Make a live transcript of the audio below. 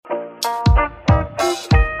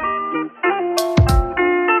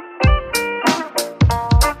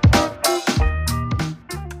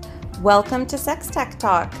Welcome to SexTech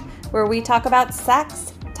Talk, where we talk about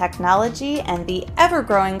sex, technology, and the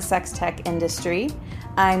ever-growing sex tech industry.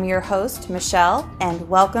 I'm your host, Michelle, and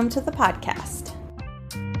welcome to the podcast.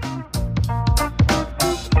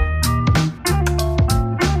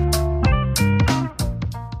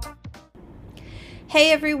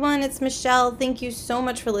 Hey everyone, it's Michelle. Thank you so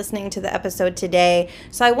much for listening to the episode today.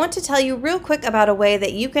 So I want to tell you real quick about a way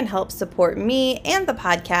that you can help support me and the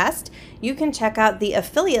podcast. You can check out the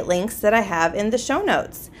affiliate links that I have in the show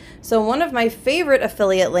notes. So one of my favorite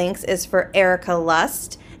affiliate links is for Erica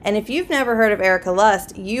Lust. And if you've never heard of Erica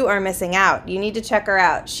Lust, you are missing out. You need to check her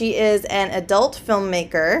out. She is an adult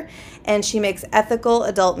filmmaker and she makes ethical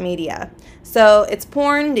adult media. So it's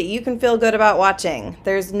porn that you can feel good about watching.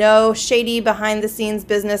 There's no shady behind the scenes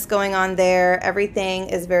business going on there. Everything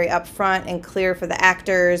is very upfront and clear for the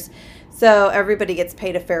actors. So everybody gets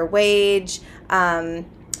paid a fair wage.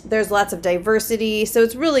 There's lots of diversity. So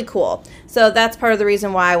it's really cool. So that's part of the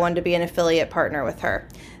reason why I wanted to be an affiliate partner with her.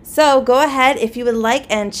 So go ahead if you would like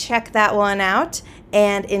and check that one out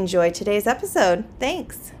and enjoy today's episode.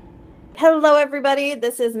 Thanks. Hello, everybody.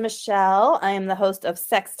 This is Michelle. I am the host of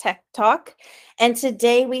SexTech Talk. And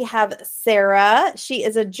today we have Sara. She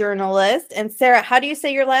is a journalist. And Sara, how do you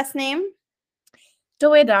say your last name?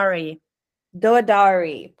 Douedari.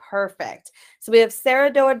 Douedari. Perfect. So we have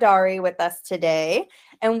Sara Douedari with us today.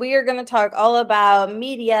 And we are going to talk all about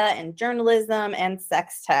media and journalism and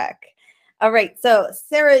sex tech. All right. So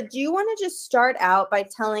Sara, do you want to just start out by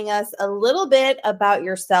telling us a little bit about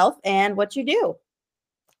yourself and what you do?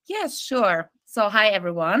 Yes, sure. So hi,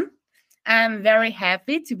 everyone. I'm very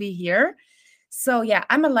happy to be here. So yeah,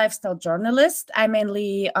 I'm a lifestyle journalist. I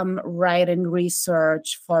mainly write and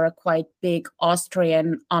research for a quite big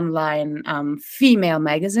Austrian online female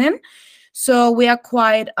magazine. So we are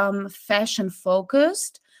quite fashion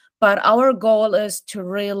focused, but our goal is to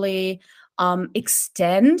really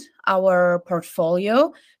extend our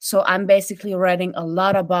portfolio. So I'm basically writing a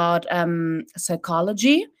lot about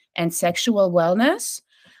psychology and sexual wellness,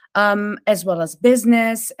 as well as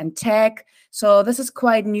business and tech. So this is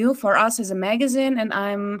quite new for us as a magazine, and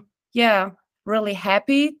I'm really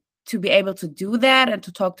happy to be able to do that and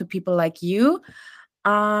to talk to people like you.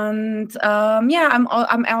 And I'm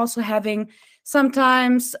also having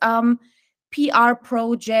sometimes PR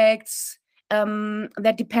projects.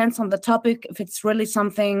 That depends on the topic. If it's really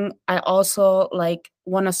something I also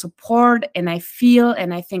want to support, and I feel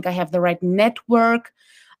and I think I have the right network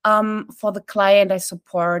for the client I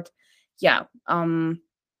support,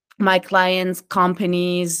 my clients,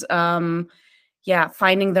 companies, finding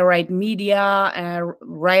the right media,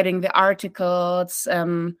 writing the articles,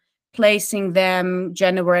 placing them,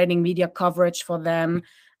 generating media coverage for them.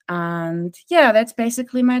 And that's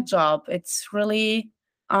basically my job. It's really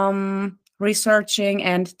researching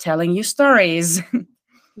and telling you stories.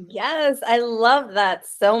 Yes, I love that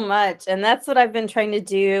so much. And that's what I've been trying to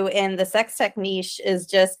do in the sex tech niche, is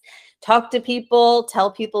just talk to people, tell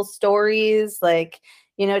people stories,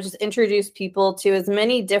 just introduce people to as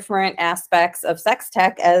many different aspects of sex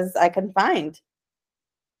tech as I can find.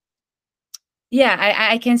 Yeah,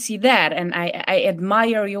 I can see that. And I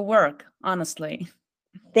admire your work, honestly.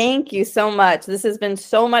 Thank you so much. This has been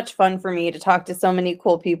so much fun for me to talk to so many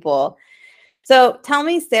cool people. So tell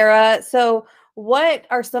me, Sara, what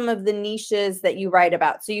are some of the niches that you write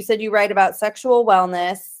about? So you said you write about sexual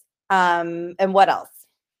wellness, and what else?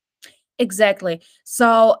 Exactly.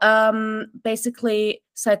 So basically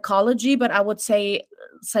psychology, but I would say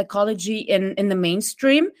psychology in the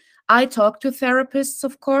mainstream. I talk to therapists,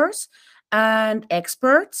 of course, and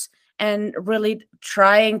experts, and really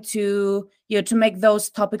trying to make those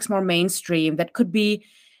topics more mainstream. That could be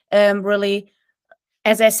really,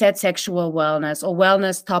 as I said, sexual wellness or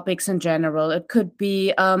wellness topics in general. It could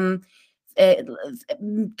be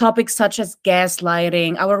topics such as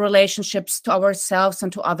gaslighting, our relationships to ourselves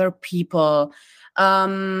and to other people.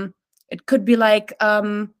 It could be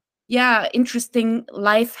interesting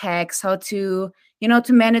life hacks, how to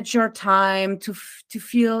manage your time, to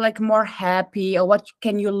feel more happy, or what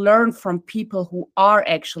can you learn from people who are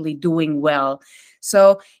actually doing well.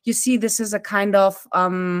 So you see, this is a kind of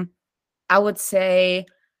I would say,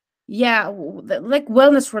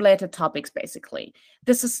 wellness related topics, basically.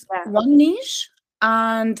 This is one niche.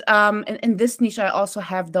 And in this niche, I also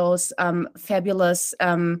have those fabulous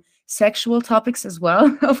sexual topics as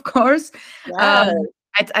well, of course. Yes.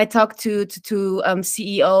 I talk to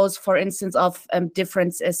CEOs, for instance, of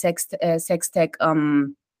different sex tech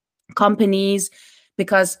companies,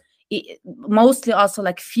 because mostly also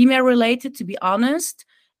female related, to be honest.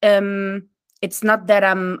 it's not that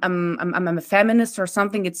I'm a feminist or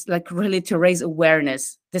something. It's like really to raise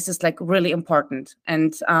awareness. This is like really important,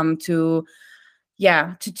 and to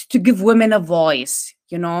to give women a voice,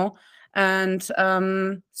 you know. And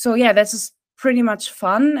so yeah, this is pretty much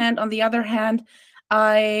fun. And on the other hand,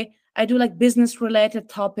 I do like business related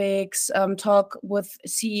topics, talk with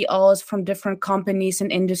CEOs from different companies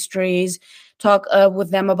and industries, talk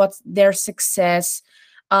with them about their success,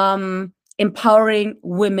 empowering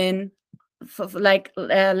women. Like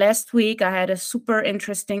last week, I had a super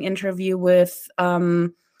interesting interview with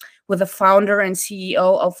the founder and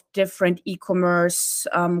CEO of different e-commerce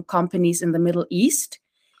companies in the Middle East.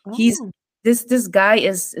 He's Oh. this guy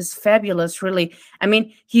is fabulous, really. I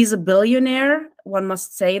mean, he's a billionaire. One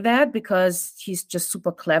must say that because he's just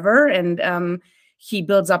super clever, and he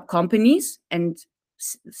builds up companies and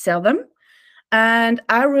sell them. And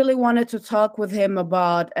I really wanted to talk with him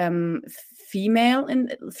about female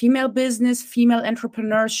business, female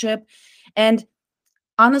entrepreneurship, and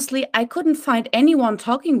honestly, I couldn't find anyone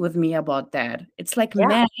talking with me about that. It's like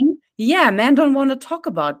Yeah. men don't want to talk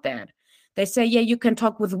about that. They say, yeah, you can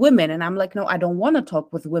talk with women. And I'm like, no, I don't want to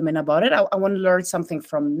talk with women about it. I want to learn something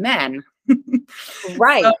from men.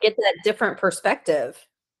 Right. Get that different perspective.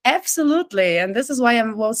 Absolutely. And this is why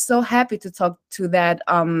I was so happy to talk to that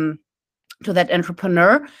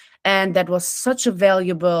entrepreneur. And that was such a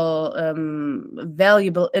valuable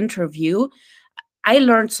interview. I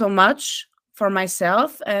learned so much for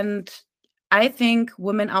myself, and I think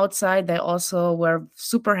women outside, they also were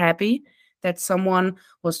super happy that someone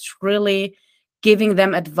was really giving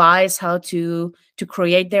them advice how to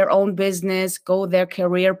create their own business, go their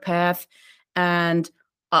career path, and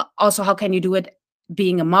also how can you do it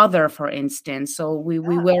being a mother, for instance. So we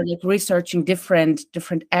were like researching different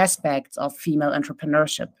aspects of female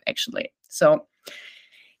entrepreneurship, actually. So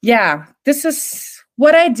yeah, this is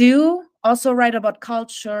what I do. Also write about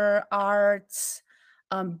culture, arts,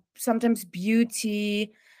 sometimes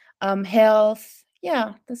beauty, health.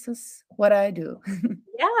 Yeah, this is what I do.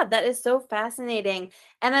 Yeah, that is so fascinating.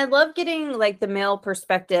 And I love getting like the male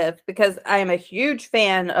perspective because I am a huge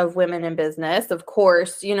fan of women in business, of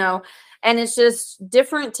course, and it's just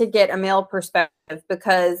different to get a male perspective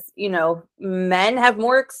because, men have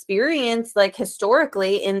more experience like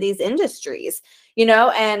historically in these industries,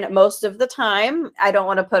 and most of the time, I don't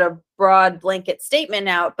want to put a broad blanket statement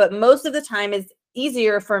out, but most of the time is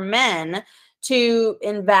easier for men to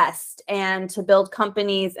invest and to build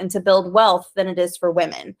companies and to build wealth than it is for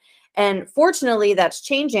women. And fortunately, that's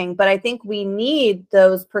changing. But I think we need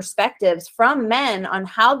those perspectives from men on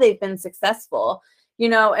how they've been successful,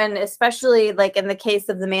 and especially like in the case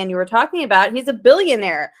of the man you were talking about, he's a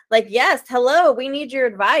billionaire. Like, yes, hello, we need your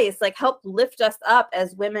advice. Like, help lift us up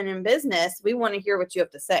as women in business. We want to hear what you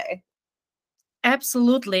have to say.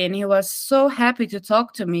 Absolutely. And he was so happy to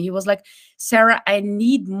talk to me. He was like, Sara, I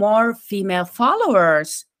need more female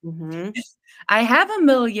followers. Mm-hmm. I have 1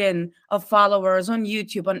 million of followers on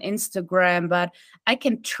YouTube, on Instagram, but I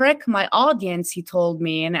can track my audience, he told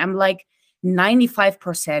me. And I'm like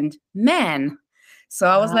 95% men. So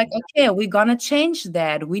I was like, okay, we're going to change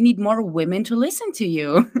that. We need more women to listen to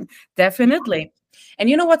you. Definitely. And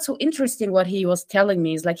you know what's so interesting? What he was telling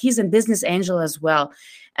me is like he's a business angel as well.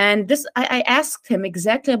 And this, I asked him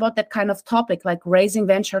exactly about that kind of topic, like raising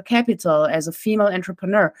venture capital as a female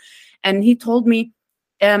entrepreneur. And he told me,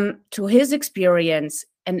 to his experience,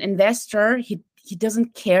 an investor, he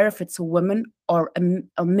doesn't care if it's a woman or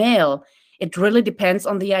a male. It really depends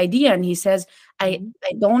on the idea. And he says, I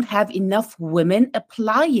don't have enough women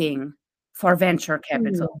applying for venture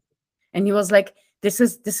capital. And he was like, this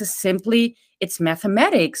is simply, it's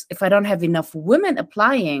mathematics. If I don't have enough women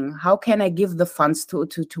applying, how can I give the funds to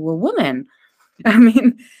a woman? I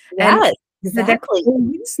mean, and Yes, exactly. that's so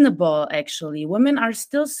reasonable, actually. Women are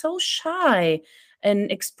still so shy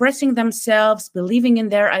and expressing themselves, believing in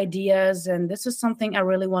their ideas. And this is something I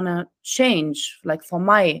really want to change, like for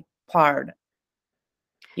my part,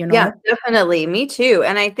 Yeah, definitely. Me too.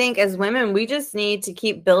 And I think as women, we just need to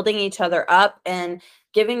keep building each other up and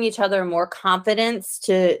giving each other more confidence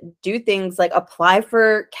to do things like apply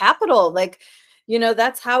for capital. Like,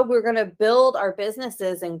 that's how we're going to build our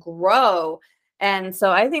businesses and grow. And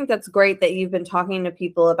so I think that's great that you've been talking to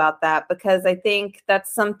people about that because I think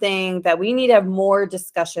that's something that we need to have more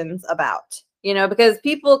discussions about, because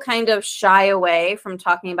people kind of shy away from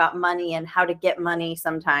talking about money and how to get money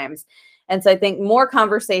sometimes. And so I think more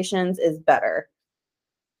conversations is better.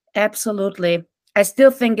 Absolutely. I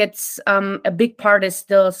still think it's a big part is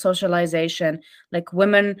still socialization. Like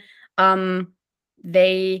women,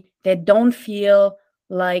 they don't feel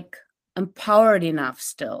like empowered enough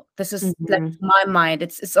still. This is like Mhm. my mind.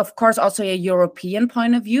 It's of course also a European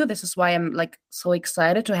point of view. This is why I'm like so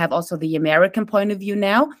excited to have also the American point of view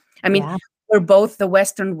now. I mean, Yeah. we're both the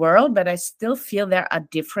Western world, but I still feel there are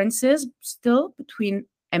differences still between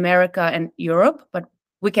America and Europe, but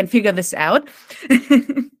we can figure this out.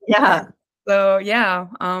 Yeah. So yeah,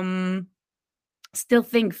 still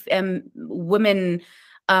think women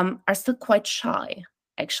are still quite shy,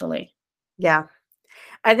 actually. Yeah.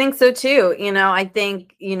 I think so too. I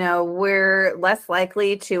think, we're less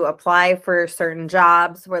likely to apply for certain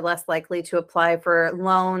jobs. We're less likely to apply for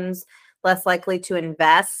loans, less likely to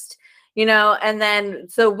invest, and then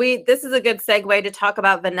this is a good segue to talk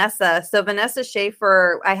about Vanessa. So Vanessa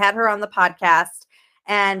Schaefer, I had her on the podcast,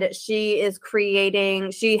 and she has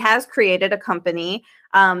created a company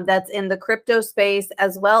that's in the crypto space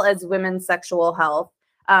as well as women's sexual health.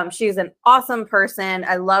 She's an awesome person.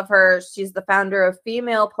 I love her. She's the founder of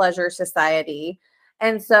Female Pleasure Society.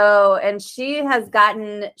 And she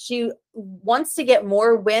wants to get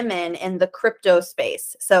more women in the crypto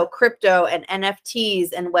space. So crypto and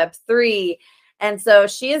NFTs and Web3. And so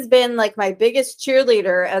she has been like my biggest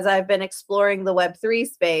cheerleader as I've been exploring the Web3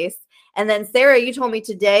 space. And then Sara, you told me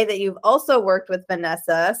today that you've also worked with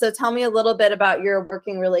Vanessa. So tell me a little bit about your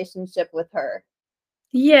working relationship with her.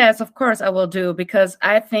 Yes, of course I will do, because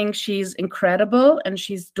I think she's incredible and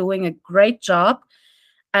she's doing a great job.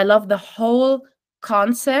 I love the whole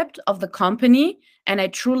concept of the company and I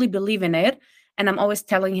truly believe in it. And I'm always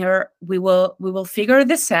telling her we will figure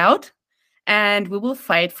this out and we will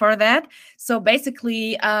fight for that. So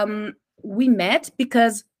basically, we met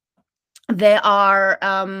because there are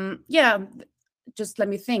just let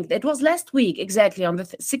me think. It was last week, exactly on the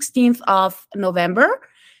 16th of November.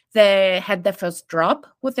 They had their first drop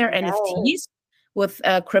with their NFTs with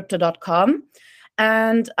crypto.com.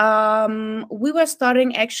 And we were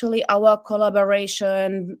starting actually our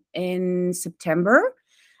collaboration in September.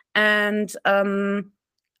 And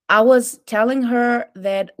I was telling her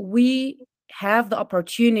that we have the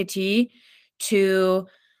opportunity to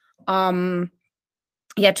to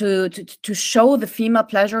show the Female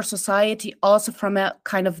Pleasure Society also from a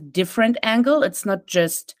kind of different angle. It's not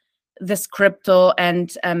just this crypto and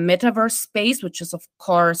metaverse space, which is of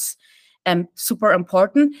course super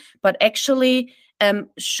important, but actually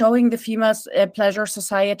showing the Female Pleasure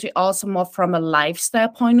Society also more from a lifestyle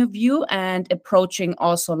point of view and approaching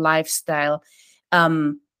also lifestyle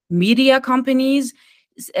media companies,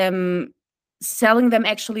 selling them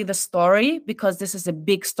actually the story, because this is a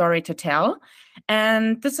big story to tell.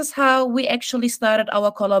 And this is how we actually started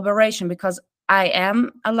our collaboration, because I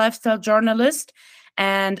am a lifestyle journalist.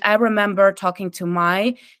 And I remember talking to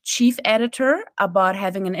my chief editor about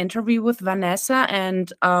having an interview with Vanessa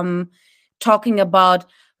and talking about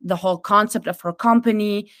the whole concept of her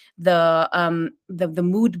company, the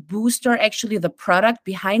mood booster, actually the product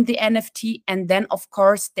behind the NFT, and then of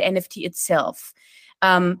course the NFT itself.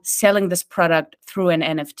 Selling this product through an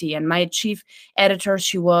NFT. And my chief editor,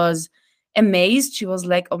 she was amazed. She was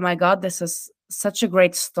like, oh my God, this is such a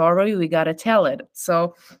great story. We got to tell it.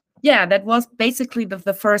 So yeah, that was basically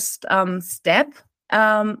the first step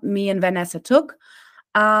me and Vanessa took.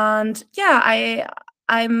 And yeah,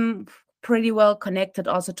 I'm pretty well connected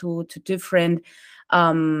also to different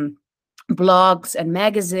blogs and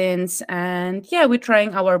magazines. And yeah, we're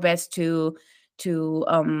trying our best to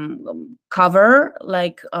cover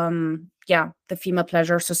like the Female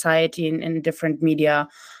Pleasure Society in different media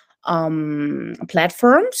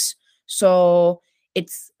platforms. So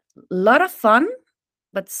it's a lot of fun,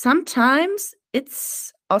 but sometimes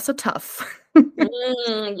it's also tough.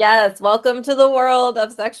 Yes, welcome to the world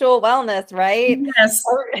of sexual wellness, right? Yes.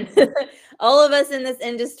 All of us in this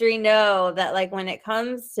industry know that like when it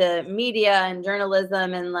comes to media and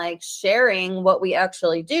journalism and like sharing what we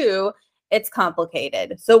actually do, it's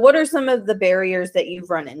complicated. So what are some of the barriers that you've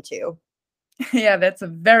run into? Yeah, that's a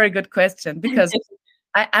very good question, because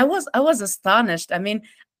I was astonished. I mean,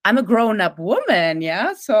 I'm a grown-up woman,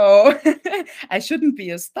 yeah, so I shouldn't be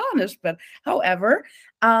astonished. But however,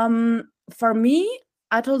 for me,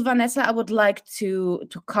 I told Vanessa I would like to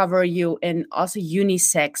cover you in also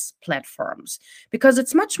unisex platforms, because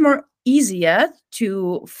it's much more easier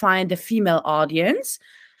to find a female audience,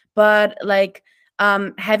 but like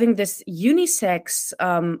having this unisex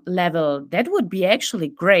level, that would be actually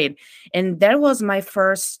great. And that was my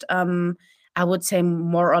first I would say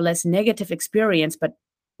more or less negative experience, but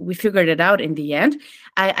we figured it out in the end.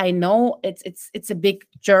 I know it's a big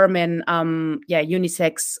German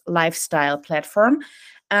unisex lifestyle platform.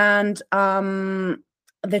 And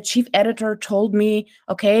the chief editor told me,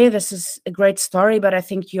 okay, this is a great story, but I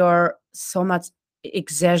think you're so much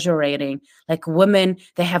exaggerating. Like women,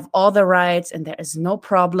 they have all the rights and there is no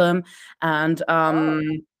problem. And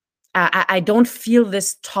I don't feel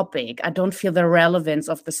this topic. I don't feel the relevance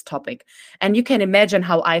of this topic. And you can imagine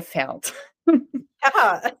how I felt.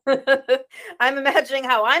 Yeah. I'm imagining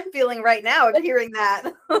how I'm feeling right now hearing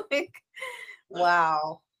that. Like,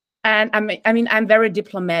 wow. And I mean, I'm very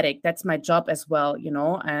diplomatic. That's my job as well, you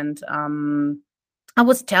know. And I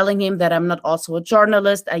was telling him that I'm not also a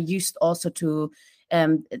journalist. I used also to,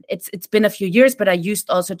 it's been a few years, but I used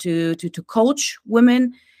also to coach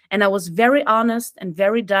women. And I was very honest and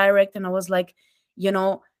very direct. And I was like, you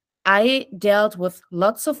know, I dealt with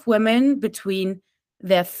lots of women between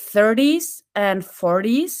their 30s and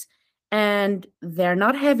 40s, and they're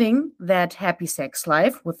not having that happy sex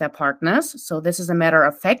life with their partners. So this is a matter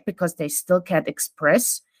of fact because they still can't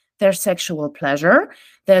express their sexual pleasure.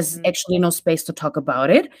 There's actually no space to talk about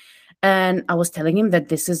it. And I was telling him that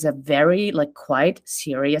this is a very, like, quite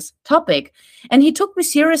serious topic. And he took me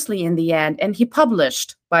seriously in the end. And he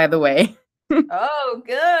published, by the way. Oh,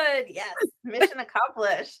 good. Yes. Mission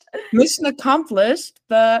accomplished. Mission accomplished.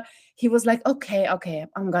 But he was like, okay,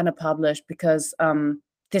 I'm going to publish because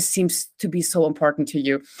this seems to be so important to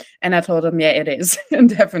you. And I told him, yeah, it is.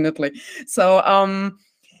 Definitely. So,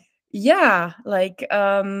 yeah, like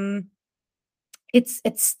it's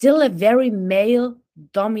still a very male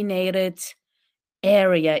dominated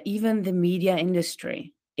area, even the media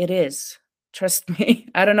industry. It is. Trust me.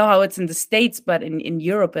 I don't know how it's in the States, but in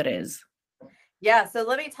Europe it is. Yeah, so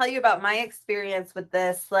let me tell you about my experience with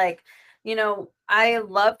this. Like, you know, I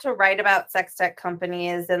love to write about sex tech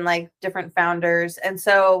companies and like different founders. And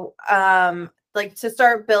so like to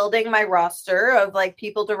start building my roster of like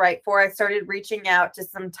people to write for, I started reaching out to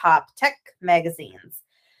some top tech magazines.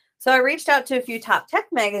 So I reached out to a few top tech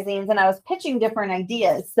magazines and I was pitching different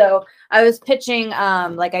ideas. So I was pitching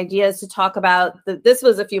like ideas to talk about this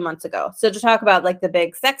was a few months ago. So to talk about like the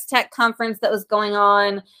big sex tech conference that was going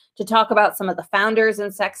on, to talk about some of the founders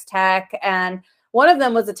in sex tech. And one of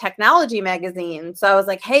them was a technology magazine. So I was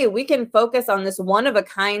like, hey, we can focus on this one of a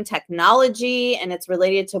kind technology and it's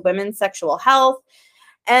related to women's sexual health.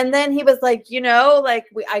 And then he was like, you know, like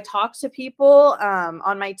I talked to people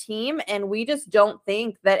on my team and we just don't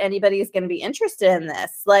think that anybody is going to be interested in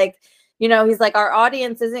this. Like, you know, he's like, our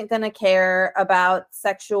audience isn't going to care about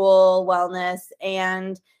sexual wellness.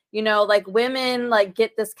 And, you know, like women like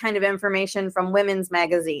get this kind of information from women's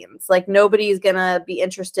magazines. Like nobody's going to be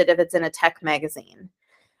interested if it's in a tech magazine.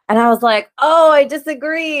 And I was like, oh, I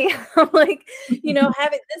disagree. Like, you know,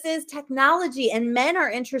 this is technology and men are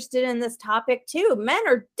interested in this topic too. Men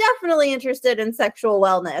are definitely interested in sexual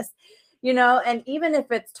wellness, you know, and even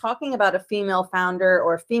if it's talking about a female founder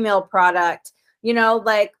or female product, you know,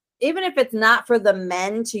 like even if it's not for the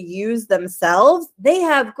men to use themselves, they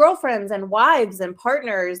have girlfriends and wives and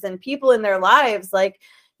partners and people in their lives, like,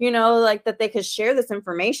 you know, like that they could share this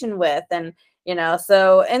information with. And you know,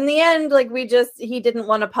 so in the end, like he didn't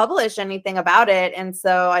want to publish anything about it. And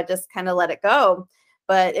so I just kind of let it go.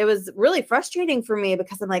 But it was really frustrating for me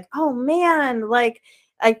because I'm like, oh man, like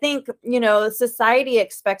I think, you know, society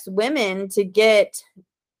expects women to get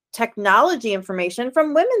technology information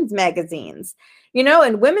from women's magazines, you know,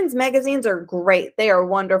 and women's magazines are great. They are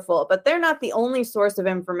wonderful, but they're not the only source of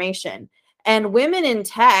information. And women in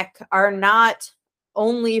tech are not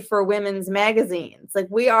only for women's magazines. Like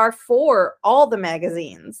we are for all the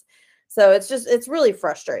magazines. So it's really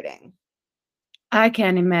frustrating. I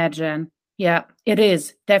can imagine. Yeah, it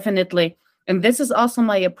is definitely. And this is also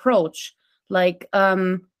my approach. Like,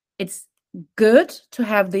 it's good to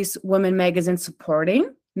have these women magazines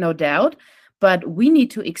supporting, no doubt, but we need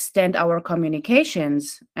to extend our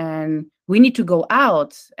communications and we need to go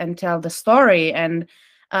out and tell the story. And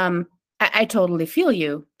I totally feel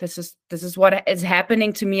you. This is what is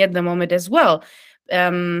happening to me at the moment as well.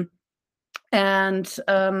 For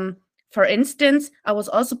instance, I was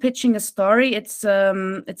also pitching a story. It's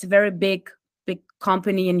a very big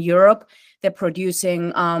company in Europe. They're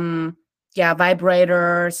producing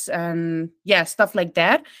vibrators and stuff like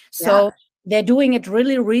that. So they're doing it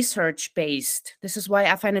really research based. This is why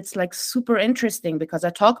I find it's like super interesting because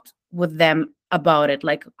I talked with them about it.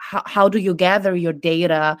 Like how do you gather your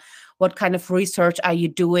data? What kind of research are you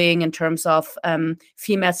doing in terms of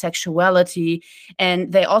female sexuality?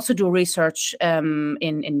 And they also do research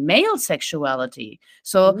in male sexuality.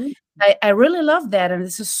 So I really love that. And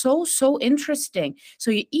this is so interesting. So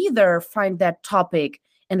you either find that topic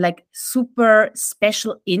in like super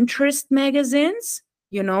special interest magazines,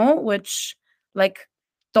 you know, which like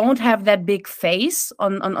don't have that big face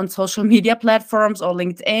on social media platforms or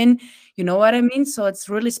LinkedIn. You know what I mean? So it's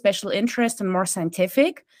really special interest and more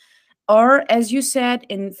scientific. or as you said,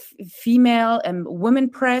 in female and women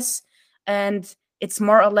press, and it's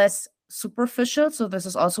more or less superficial. So this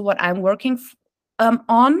is also what I'm working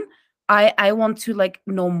on. I want to like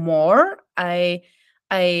know more. I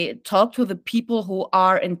talk to the people who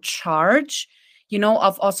are in charge,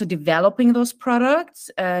 of also developing those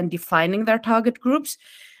products and defining their target groups.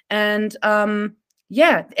 And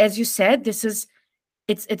yeah, as you said,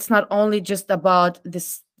 it's not only just about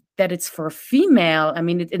this, that it's for female. I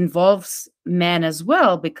mean, it involves men as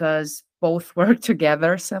well, because both work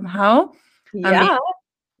together somehow. I mean, Yeah.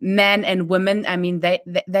 men and women, I mean,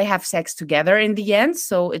 they have sex together in the end,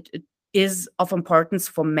 so it is of importance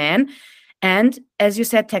for men. And as you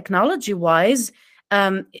said, technology wise,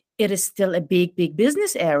 it is still a big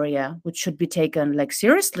business area which should be taken like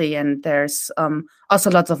seriously, and there's also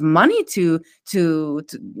lots of money to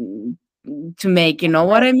make, you know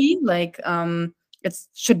what I mean? Like it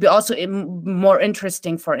should be also more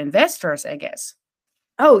interesting for investors, I guess.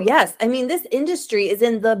 Oh, yes. I mean, this industry is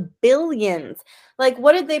in the billions. Like,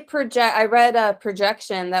 what did they project? I read a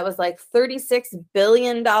projection that was like $36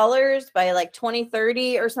 billion by like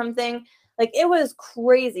 2030 or something. Like, it was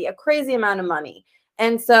crazy, a crazy amount of money.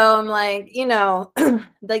 And so I'm like,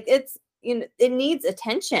 like it needs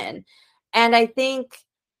attention. And I think,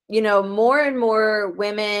 more and more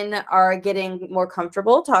women are getting more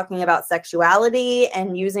comfortable talking about sexuality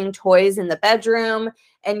and using toys in the bedroom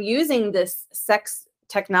and using this sex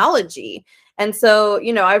technology. And so,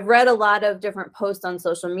 I've read a lot of different posts on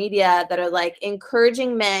social media that are like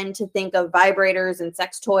encouraging men to think of vibrators and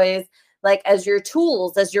sex toys like as your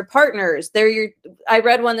tools, as your partners. I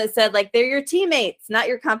read one that said like they're your teammates, not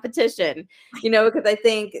your competition, because I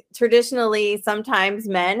think traditionally sometimes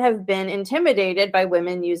men have been intimidated by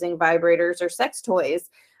women using vibrators or sex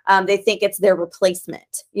toys. They think it's their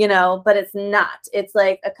replacement, but it's not. It's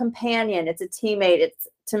like a companion. It's a teammate. It's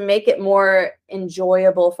to make it more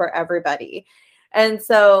enjoyable for everybody. And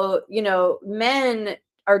so, men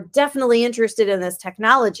are definitely interested in this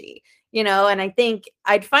technology, and I think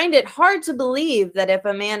I'd find it hard to believe that if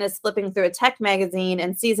a man is flipping through a tech magazine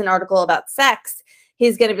and sees an article about sex,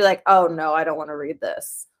 he's going to be like, oh no, I don't want to read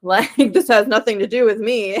this. Like, this has nothing to do with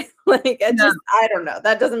me. Like, I don't know.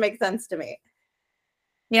 That doesn't make sense to me.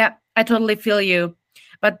 Yeah, I totally feel you.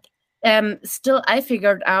 But still, I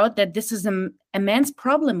figured out that this is a man's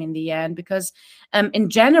problem in the end, because in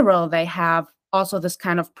general, they have also this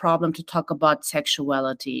kind of problem to talk about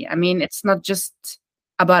sexuality. I mean, it's not just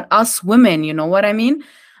about us women, you know what I mean?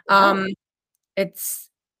 Yeah. It's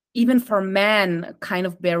even for men kind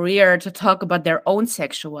of barrier to talk about their own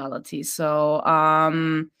sexuality. So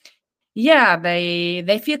yeah,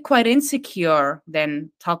 they feel quite insecure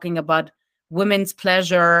then talking about women's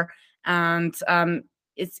pleasure. And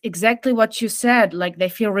it's exactly what you said, like they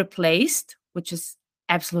feel replaced, which is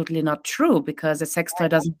absolutely not true, because a sex toy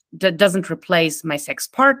doesn't replace my sex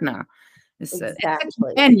partner. It's a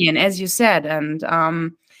companion, as you said. And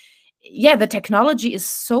yeah, the technology is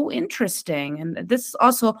so interesting, and this is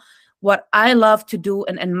also what I love to do,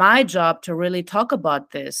 and my job to really talk about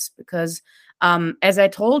this, because as I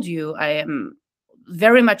told you, I am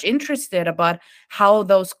very much interested about how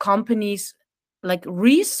those companies like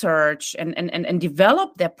research and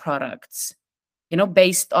develop their products,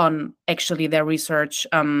 based on actually their research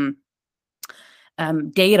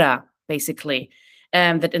data, basically,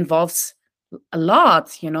 that involves a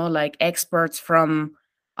lot, like experts from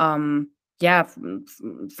yeah,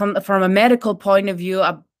 from a medical point of view,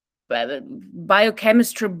 a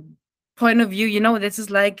biochemistry point of view.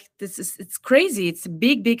 It's crazy. It's a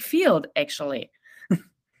big field, actually.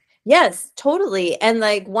 Yes, totally. And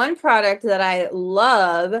like one product that I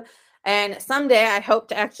love, and someday I hope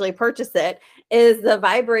to actually purchase it, is the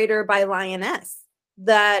vibrator by Lioness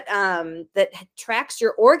that tracks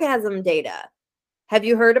your orgasm data. Have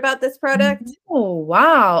you heard about this product? Oh,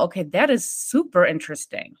 wow. Okay, that is super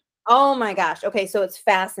interesting. Oh my gosh. Okay, so it's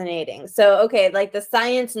fascinating. So, okay, like the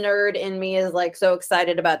science nerd in me is like so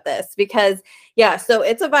excited about this because, yeah, so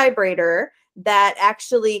it's a vibrator that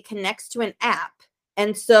actually connects to an app.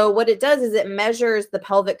 And so, what it does is it measures the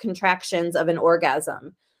pelvic contractions of an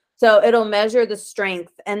orgasm. So, it'll measure the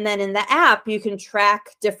strength. And then in the app, you can track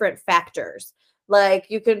different factors. Like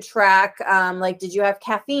you can track, like, did you have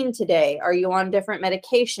caffeine today? Are you on different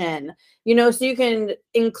medication? So you can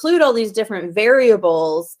include all these different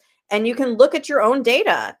variables. And you can look at your own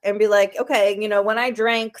data and be like, okay, when I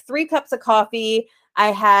drank 3 cups of coffee,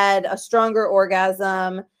 I had a stronger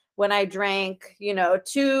orgasm. When I drank,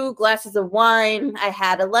 2 glasses of wine, I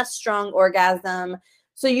had a less strong orgasm.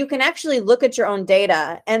 So you can actually look at your own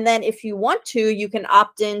data. And then if you want to, you can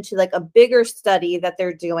opt into like a bigger study that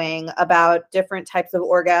they're doing about different types of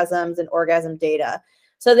orgasms and orgasm data.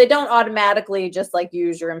 So they don't automatically just like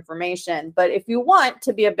use your information. But if you want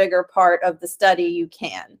to be a bigger part of the study, you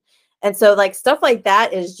can. And so like stuff like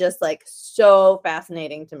that is just like so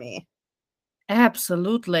fascinating to me.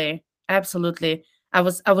 Absolutely. Absolutely. I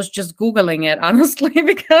was just Googling it, honestly,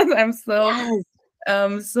 because I'm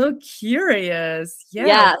Yes. so curious. Yeah.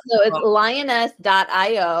 Yeah, so it's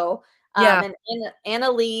lioness.io. Yeah. And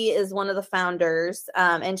Anna Lee is one of the founders,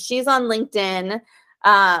 and she's on LinkedIn.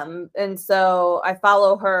 And so I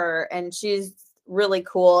follow her, and she's really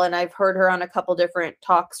cool. And I've heard her on a couple different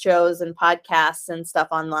talk shows and podcasts and stuff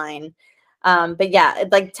online. But yeah,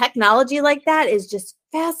 like technology like that is just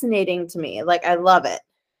fascinating to me. Like I love it.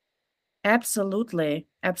 Absolutely.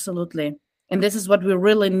 Absolutely. And this is what we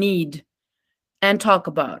really need and talk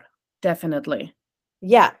about. Definitely.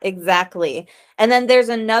 Yeah, exactly. And then there's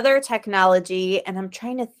another technology, and I'm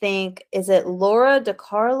trying to think, is it Laura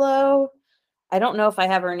DiCarlo? I don't know if I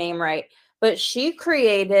have her name right, but she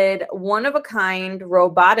created one of a kind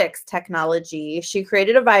robotics technology. She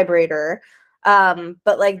created a vibrator,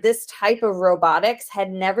 but like this type of robotics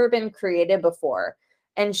had never been created before.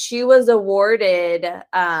 And she was awarded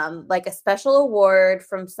like a special award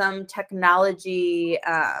from some technology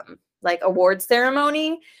like award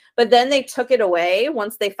ceremony. But then they took it away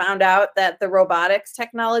once they found out that the robotics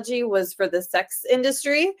technology was for the sex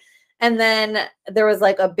industry. And then there was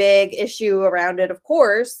like a big issue around it, of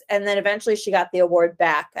course. And then eventually she got the award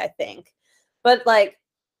back, I think. But like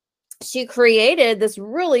she created this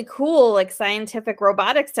really cool, like scientific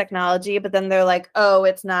robotics technology. But then they're like, oh,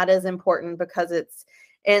 it's not as important because it's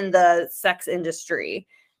in the sex industry,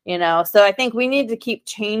 you know? So I think we need to keep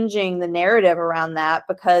changing the narrative around that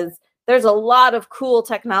because there's a lot of cool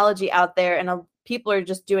technology out there and people are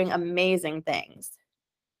just doing amazing things.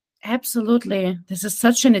 Absolutely. This is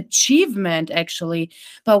such an achievement, actually.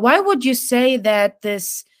 But why would you say that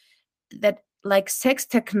that like sex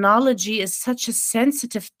technology is such a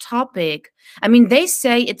sensitive topic? I mean, they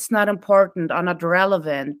say it's not important or not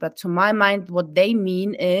relevant, but to my mind, what they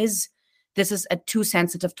mean is this is a too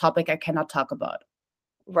sensitive topic I cannot talk about.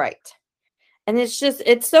 Right. And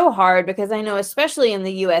it's so hard because I know, especially in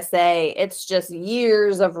the USA, it's just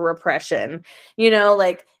years of repression, you know,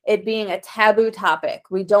 like it being a taboo topic.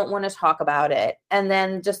 We don't want to talk about it. And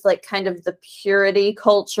then just like kind of the purity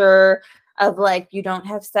culture of like, you don't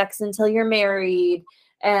have sex until you're married,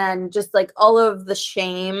 and just like all of the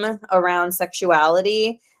shame around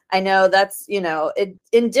sexuality. I know that's, you know,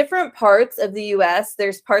 in different parts of the US,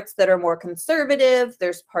 there's parts that are more conservative,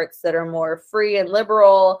 there's parts that are more free and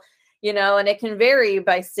liberal, you know, and it can vary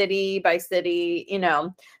by city, you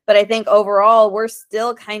know. But I think overall, we're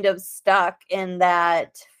still kind of stuck in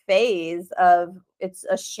that phase of it's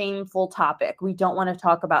a shameful topic. We don't want to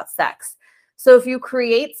talk about sex. So if you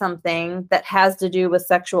create something that has to do with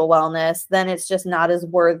sexual wellness, then it's just not as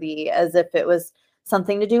worthy as if it was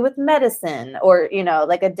something to do with medicine or, you know,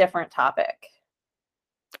 like a different topic.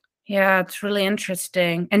 Yeah, it's really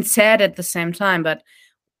interesting and sad at the same time, but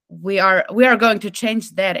we are going to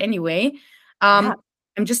change that anyway. Yeah.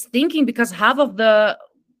 I'm just thinking because half of the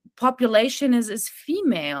population is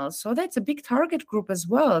female, so that's a big target group as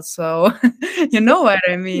well. So you know what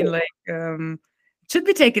I mean, like should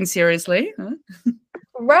be taken seriously. Huh?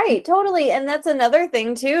 Right, totally. And that's another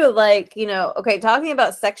thing too. Like, you know, okay, talking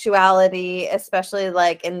about sexuality, especially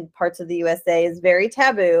like in parts of the USA, is very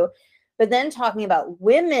taboo. But then talking about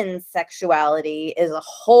women's sexuality is a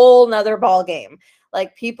whole nother ball game.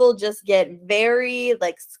 Like people just get very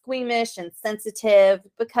like squeamish and sensitive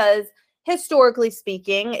because historically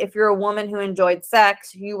speaking, if you're a woman who enjoyed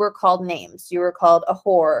sex, you were called names. You were called a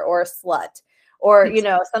whore or a slut or, you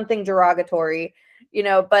know, something derogatory, you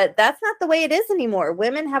know, but that's not the way it is anymore.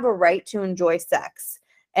 Women have a right to enjoy sex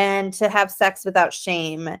and to have sex without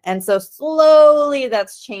shame. And so slowly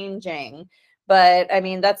that's changing. But I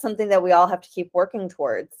mean, that's something that we all have to keep working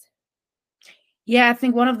towards. Yeah, I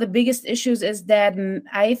think one of the biggest issues is that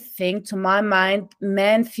I think, to my mind,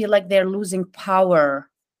 men feel like they're losing power.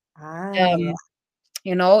 Ah, yeah. Um,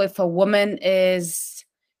 you know, if a woman is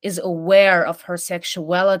aware of her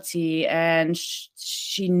sexuality and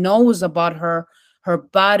she knows about her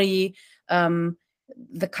body,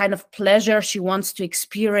 the kind of pleasure she wants to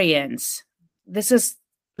experience. This is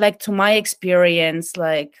like, to my experience,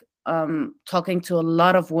 like talking to a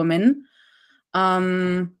lot of women.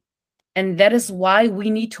 Um, and that is why we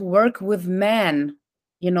need to work with men,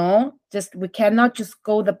 you know, just we cannot just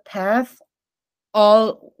go the path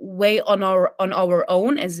all way on our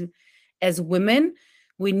own as women.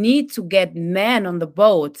 we need to get men on the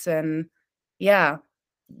boats and Yeah,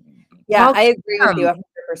 talk I to agree with you them.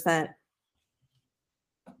 100%.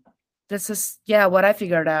 This is what I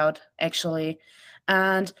figured out actually.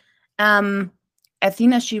 And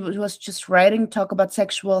Athena, she was just writing talk about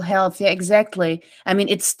sexual health. Yeah, exactly. I mean,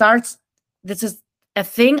 it starts, this is a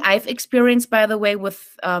thing I've experienced, by the way, with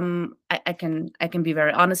I can be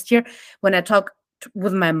very honest here, when I talk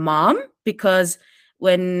with my mom, because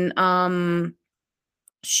when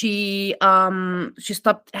she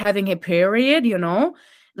stopped having her period,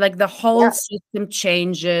 like the whole Yeah. system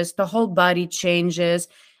changes, the whole body changes.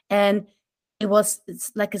 And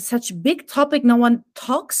it's like such a big topic no one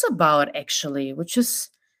talks about, actually, which is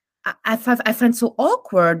I find so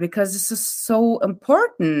awkward, because this is so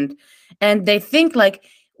important. And they think like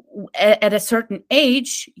at a certain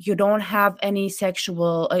age you don't have any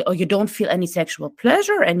sexual, or you don't feel any sexual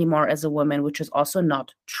pleasure anymore as a woman, which is also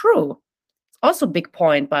not true. Also big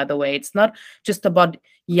point, by the way. It's not just about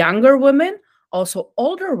younger women, also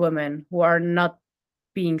older women who are not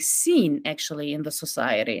being seen actually in the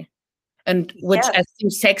society, and which I Yes.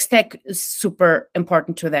 think sex tech is super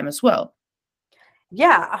important to them as well.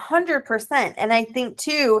 Yeah, 100%. And I think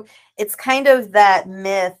too, it's kind of that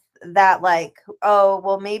myth that like, oh,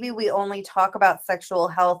 well, maybe we only talk about sexual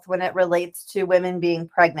health when it relates to women being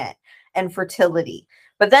pregnant and fertility.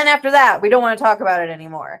 But then after that, we don't want to talk about it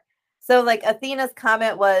anymore. So like Athena's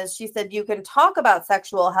comment was, she said, you can talk about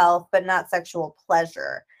sexual health, but not sexual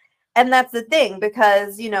pleasure. And that's the thing,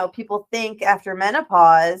 because, people think after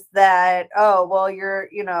menopause that, oh, well,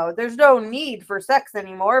 there's no need for sex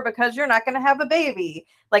anymore because you're not going to have a baby.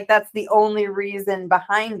 Like that's the only reason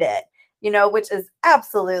behind it, which is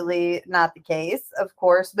absolutely not the case. Of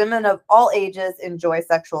course, women of all ages enjoy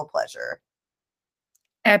sexual pleasure.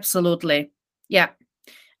 Absolutely. Yeah.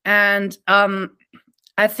 And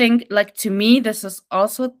I think, like, to me, this is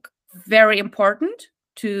also very important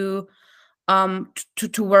to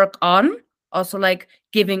to work on, also like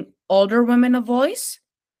giving older women a voice,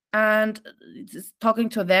 and just talking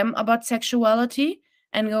to them about sexuality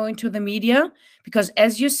and going to the media, because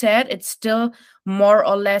as you said, it's still more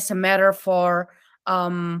or less a matter for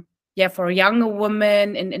for younger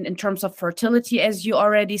women in terms of fertility, as you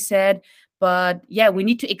already said. But yeah, we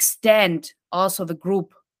need to extend also the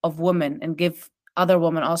group of women and give other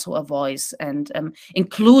women also a voice, and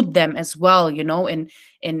include them as well,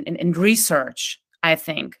 in research, I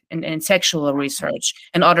think, in sexual research,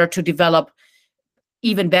 in order to develop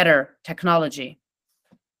even better technology.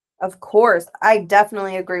 Of course, I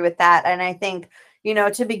definitely agree with that. And I think,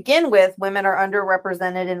 to begin with, women are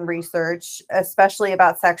underrepresented in research, especially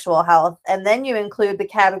about sexual health. And then you include the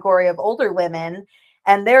category of older women,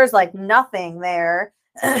 and there's like nothing there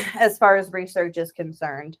as far as research is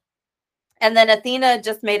concerned. And then Athena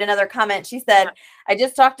just made another comment. She said, I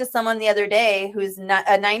just talked to someone the other day who's a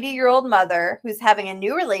 90-year-old mother who's having a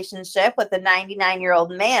new relationship with a 99-year-old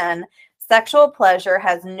man. Sexual pleasure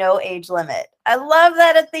has no age limit. I love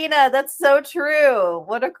that, Athena. That's so true.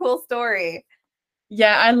 What a cool story.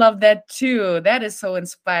 Yeah, I love that too. That is so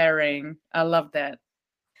inspiring. I love that.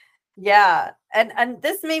 Yeah. And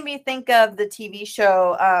this made me think of the TV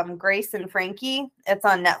show Grace and Frankie. It's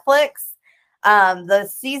on Netflix. The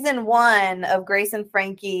season 1 of Grace and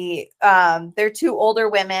Frankie, they're two older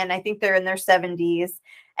women. I think they're in their 70s,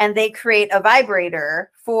 and they create a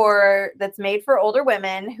vibrator that's made for older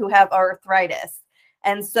women who have arthritis.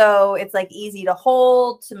 And so it's like easy to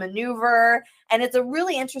hold, to maneuver. And it's a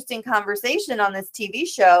really interesting conversation on this TV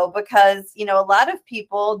show because, a lot of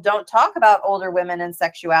people don't talk about older women and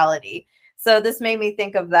sexuality. So this made me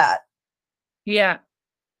think of that. Yeah,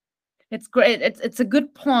 it's great. It's a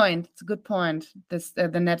good point. It's a good point. This the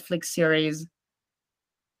Netflix series.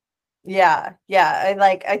 Yeah, yeah.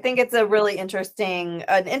 I think it's a really an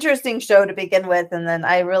interesting show to begin with. And then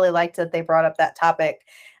I really liked that they brought up that topic.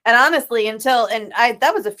 And honestly,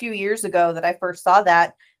 that was a few years ago that I first saw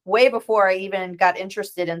that, way before I even got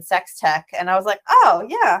interested in sex tech. And I was like, oh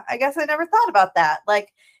yeah, I guess I never thought about that.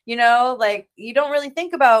 Like, like you don't really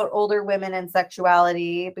think about older women and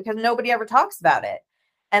sexuality because nobody ever talks about it.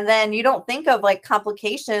 And then you don't think of like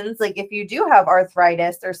complications, like if you do have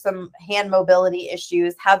arthritis or some hand mobility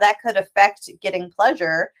issues, how that could affect getting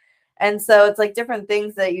pleasure. And so it's like different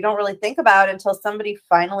things that you don't really think about until somebody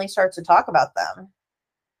finally starts to talk about them.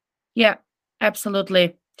 Yeah,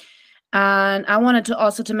 absolutely. And I wanted to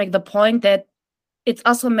also to make the point that it's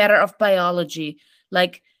also a matter of biology.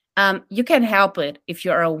 Like, you can help it if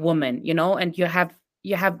you're a woman, and you have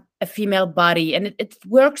a female body, and it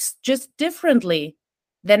works just differently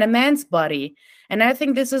than a man's body. And I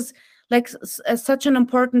think this is like such an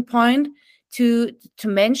important point to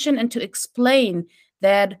mention and to explain,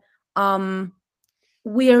 that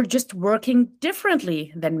we are just working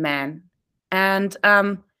differently than men. And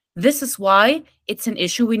this is why it's an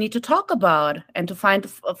issue we need to talk about and to find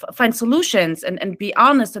solutions and be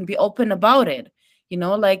honest and be open about it.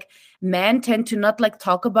 Like men tend to not like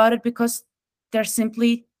talk about it because they're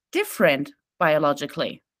simply different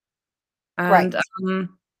biologically. Right. And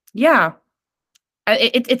yeah,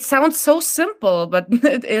 it sounds so simple, but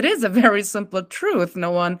it is a very simple truth.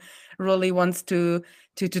 No one really wants to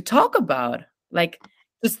talk about, like,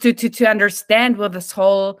 just to understand where this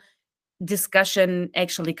whole discussion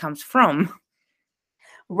actually comes from.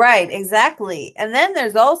 Right, exactly. And then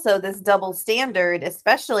there's also this double standard,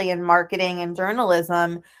 especially in marketing and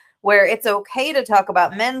journalism, where it's okay to talk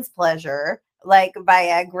about men's pleasure, like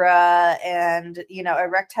Viagra and,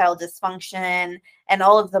 erectile dysfunction and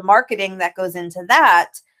all of the marketing that goes into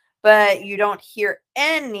that. But you don't hear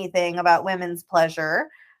anything about women's pleasure.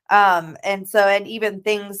 And even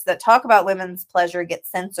things that talk about women's pleasure get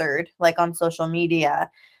censored, like on social media.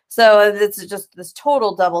 So it's just this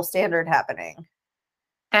total double standard happening.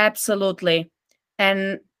 Absolutely.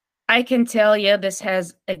 And I can tell you this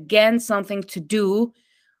has again something to do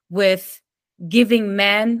with giving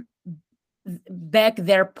men back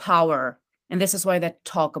their power. And this is why they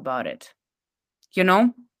talk about it. You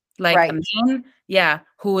know? Like a Right. man, yeah,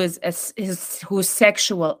 who's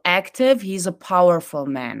sexual active, he's a powerful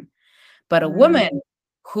man. But a Mm. woman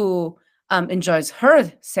who enjoys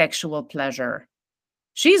her sexual pleasure,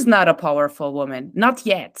 she's not a powerful woman. Not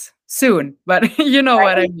yet. Soon, but you know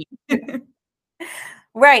what I Right. mean.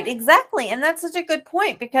 Right, exactly. And that's such a good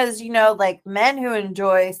point because, like men who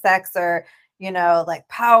enjoy sex are, like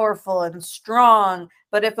powerful and strong.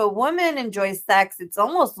 But if a woman enjoys sex, it's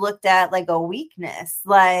almost looked at like a weakness.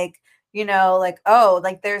 Like, like, oh,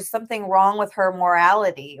 like there's something wrong with her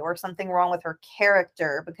morality or something wrong with her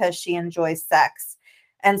character because she enjoys sex.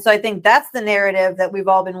 And so I think that's the narrative that we've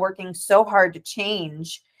all been working so hard to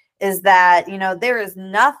change is that, there is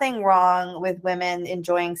nothing wrong with women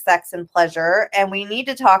enjoying sex and pleasure, and we need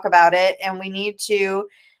to talk about it, and we need to,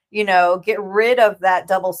 get rid of that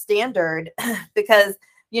double standard because,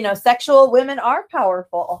 sexual women are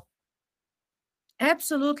powerful.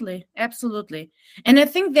 Absolutely, absolutely. And I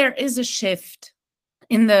think there is a shift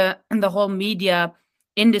in the whole media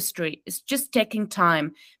industry. It's just taking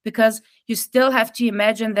time because you still have to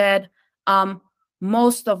imagine that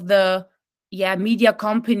most of the media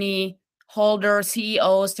company holders,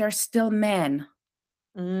 CEOs, they're still men.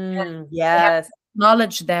 They have Yes. to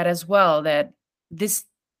acknowledge that as well, that this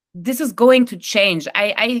this is going to change.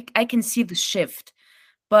 I can see the shift,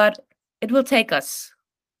 but it will take us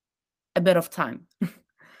a bit of time.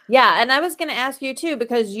 Yeah, and I was going to ask you too,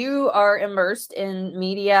 because you are immersed in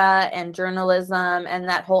media and journalism and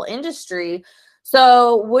that whole industry.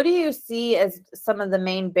 So, what do you see as some of the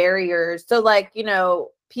main barriers? So, like,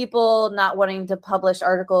 people not wanting to publish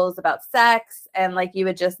articles about sex, and like you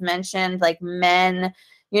had just mentioned, like men,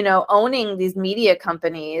 owning these media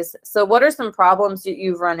companies. So, what are some problems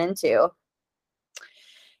you've run into?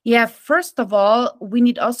 Yeah, first of all, we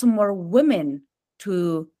need also more women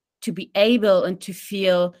to to be able and to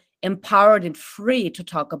feel empowered and free to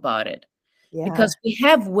talk about it. Yeah. Because we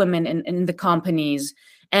have women in the companies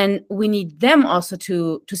and we need them also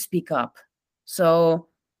to speak up. So,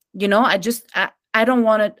 I don't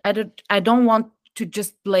want it, I don't want to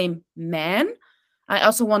just blame men. I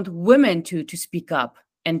also want women to speak up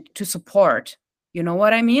and to support. You know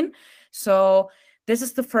what I mean? So this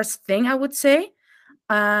is the first thing I would say.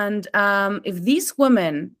 And if these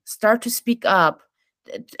women start to speak up,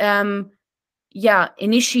 um,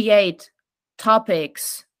 initiate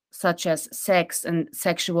topics such as sex and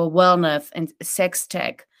sexual wellness and sex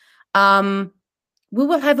tech, um, we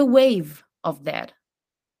will have a wave of that.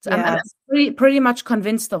 So I'm Yes. pretty much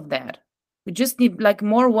convinced of that. We just need like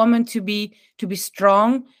more women to be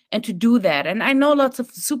strong and to do that. And I know lots of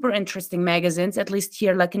super interesting magazines, at least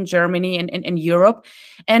here, like in Germany and in Europe,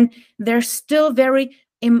 and they're still very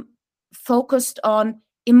focused on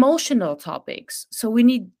emotional topics. So we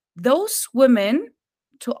need those women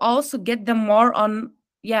to also get them more on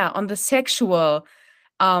the sexual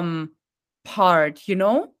um part,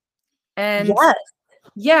 and Yes.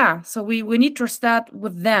 yeah, so we need to start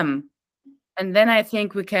with them, and then I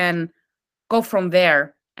think we can go from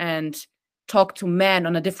there and talk to men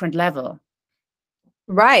on a different level.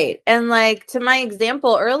 Right. And like to my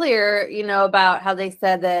example earlier, about how they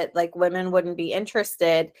said that like women wouldn't be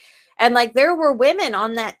interested. And like there were women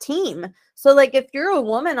on that team. So like if you're a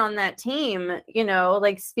woman on that team,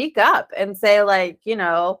 like speak up and say like,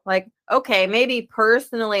 like okay, maybe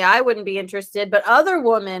personally I wouldn't be interested, but other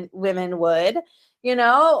women would,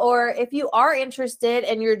 or if you are interested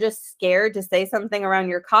and you're just scared to say something around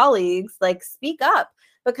your colleagues, like speak up,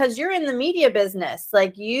 because you're in the media business.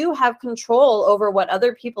 Like, you have control over what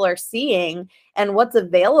other people are seeing and what's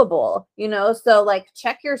available, so like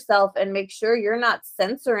check yourself and make sure you're not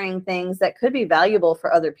censoring things that could be valuable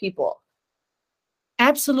for other people.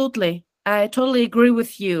 Absolutely. I totally agree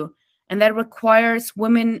with you. And that requires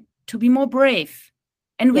women to be more brave.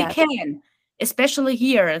 And we Yes. can, especially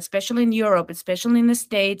here, especially in Europe, especially in the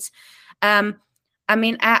States. Um, I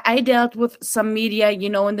mean, I dealt with some media,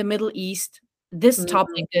 in the Middle East. This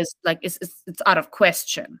topic is like, it's out of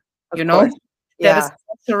question, Of course. That is Yeah.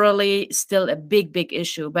 culturally still a big, big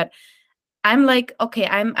issue. But I'm like, okay,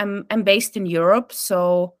 I'm based in Europe,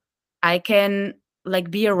 so I can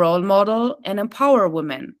like be a role model and empower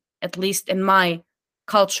women, at least in my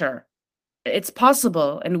culture. It's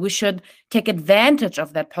possible, and we should take advantage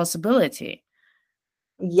of that possibility.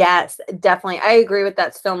 Yes, definitely. I agree with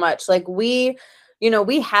that so much. Like, we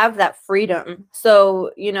have that freedom.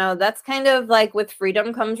 So, that's kind of like, with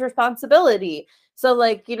freedom comes responsibility. So,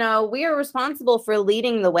 like, we are responsible for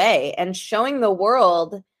leading the way and showing the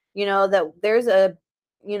world, that there's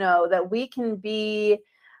that we can be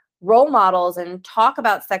role models and talk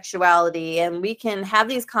about sexuality, and we can have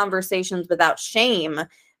these conversations without shame,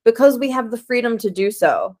 because we have the freedom to do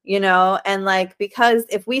so, and like, because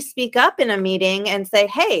if we speak up in a meeting and say,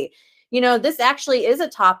 hey, this actually is a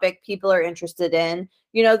topic people are interested in,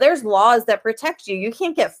 there's laws that protect you. You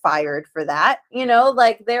can't get fired for that.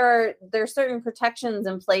 Like, there's certain protections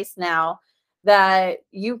in place now that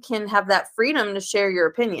you can have that freedom to share your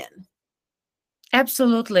opinion.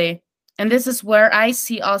 Absolutely. And this is where I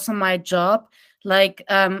see also my job. Like,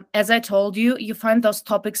 as I told you, you find those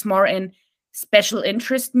topics more in special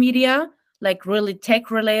interest media, like really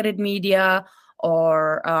tech related media,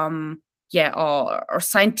 or or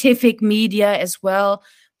scientific media as well.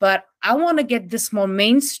 But I want to get this more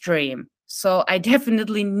mainstream. So I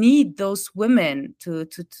definitely need those women to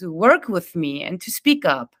work with me and to speak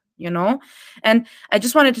up, And I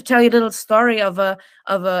just wanted to tell you a little story of a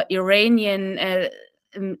Iranian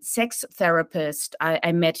sex therapist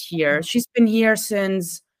I met here. She's been here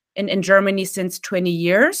in Germany since 20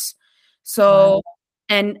 years. So, Wow.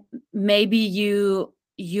 and maybe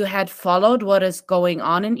you had followed what is going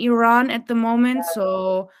on in Iran at the moment.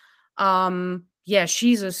 So, yeah,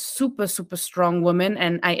 she's a super, super strong woman,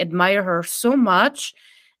 and I admire her so much.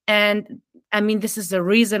 And I mean, this is the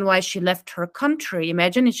reason why she left her country.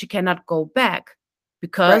 Imagine if she cannot go back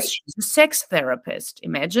because Right. she's a sex therapist.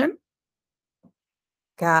 Imagine.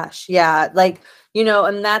 Gosh, yeah. Like,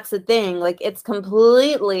 and that's the thing. Like, it's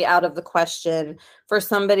completely out of the question for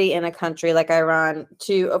somebody in a country like Iran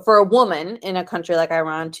for a woman in a country like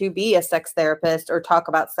Iran to be a sex therapist or talk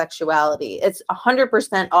about sexuality. It's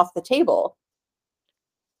 100% off the table.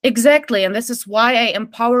 Exactly. And this is why I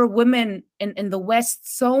empower women in the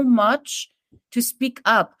West so much to speak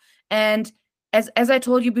up. And as I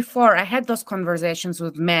told you before, I had those conversations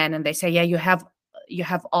with men, and they say, yeah, you have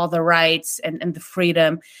all the rights and the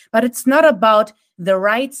freedom. But it's not about the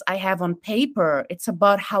rights I have on paper. It's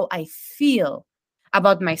about how I feel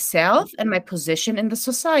about myself and my position in the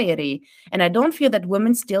society. And I don't feel that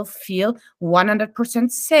women still feel 100%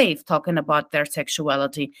 safe talking about their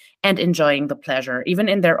sexuality and enjoying the pleasure, even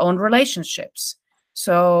in their own relationships.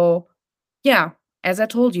 So, yeah, as I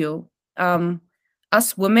told you,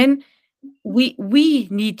 us women, we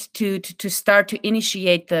need to start to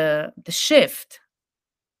initiate the shift.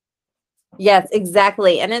 Yes,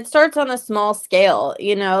 exactly. And it starts on a small scale,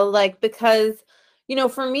 like, because,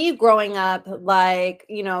 for me growing up, like,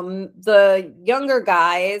 the younger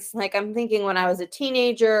guys, like, I'm thinking when I was a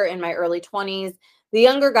teenager in my early 20s, the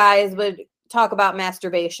younger guys would talk about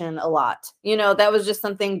masturbation a lot. That was just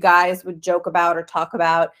something guys would joke about or talk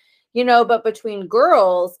about. But between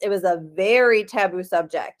girls, it was a very taboo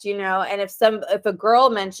subject, and if a girl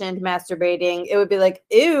mentioned masturbating, it would be like,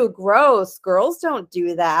 ew, gross, girls don't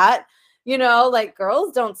do that. Like,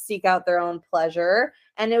 girls don't seek out their own pleasure.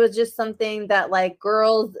 And it was just something that, like,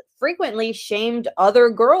 girls frequently shamed other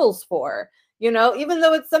girls for, even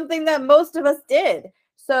though it's something that most of us did.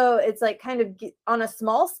 So it's like, kind of on a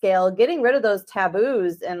small scale, getting rid of those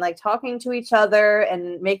taboos and like talking to each other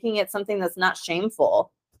and making it something that's not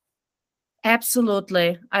shameful.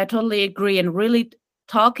 Absolutely. I totally agree. And really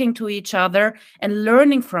talking to each other and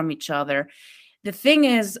learning from each other. The thing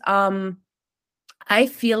is, I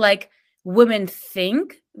feel like women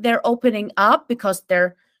think they're opening up because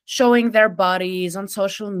they're showing their bodies on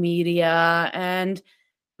social media,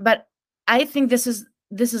 but I think this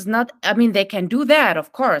is not, I mean, they can do that,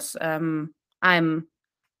 of course. I'm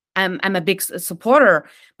I'm a big supporter,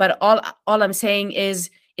 but all I'm saying is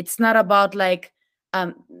it's not about like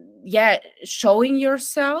um yeah, showing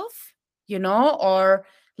yourself, or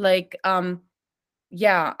like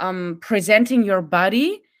presenting your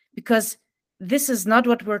body, because this is not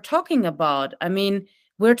what we're talking about. I mean,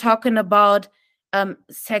 we're talking about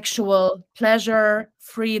sexual pleasure,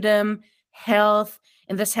 freedom, health,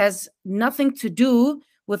 and this has nothing to do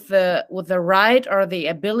with the right or the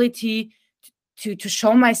ability to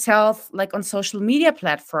show myself like on social media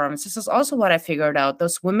platforms. This is also what I figured out.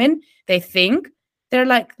 Those women, they think they're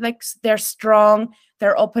like they're strong,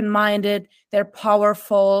 they're open-minded, they're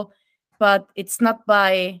powerful, but it's not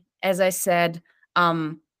by, as I said,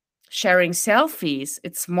 sharing selfies.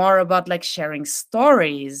 It's more about like sharing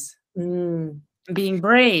stories, Mm. being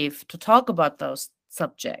brave to talk about those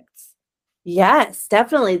subjects. Yes,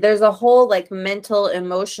 definitely. There's a whole like mental,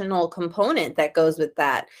 emotional component that goes with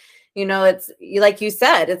that. Like you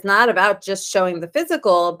said, it's not about just showing the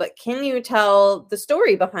physical, but can you tell the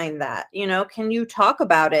story behind that? Can you talk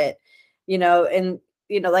about it? And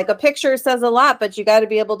like a picture says a lot, but you got to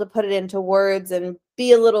be able to put it into words and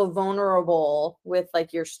be a little vulnerable with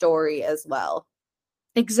like your story as well.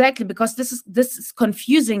 Exactly, because this is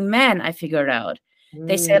confusing men, I figured out.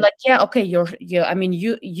 They say Mm. like, yeah, okay, I mean,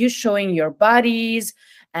 you showing your bodies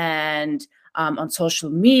and on social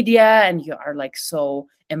media, and you are like so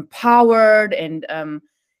empowered, and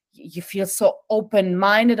you feel so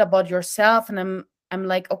open-minded about yourself, and I'm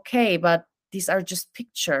like, okay, but these are just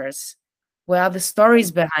pictures. Where are the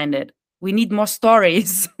stories behind it? We need more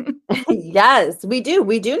stories. Yes, we do.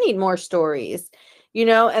 We do need more stories,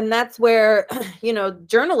 and that's where,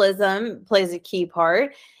 journalism plays a key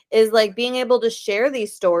part, is like being able to share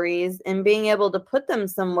these stories and being able to put them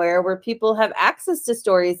somewhere where people have access to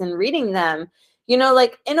stories and reading them.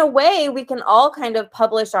 Like in a way, we can all kind of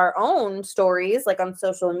publish our own stories, like on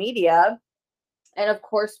social media. And of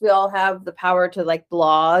course, we all have the power to like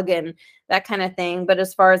blog and that kind of thing. But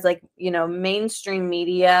as far as like, mainstream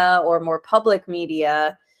media or more public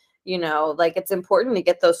media, like it's important to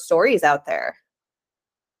get those stories out there.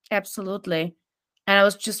 Absolutely. And I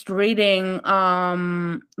was just reading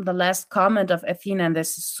the last comment of Athena, and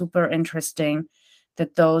this is super interesting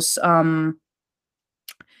that those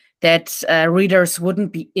that readers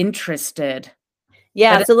wouldn't be interested.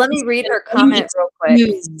 Yeah. But So let me read it's her really comment real quick.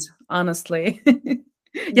 excused, honestly.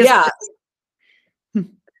 Yes, Yeah.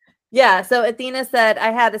 Yeah, so Athena said,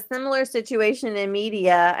 I had a similar situation in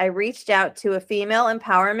media. I reached out to a female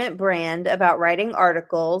empowerment brand about writing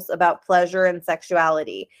articles about pleasure and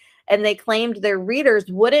sexuality, and they claimed their readers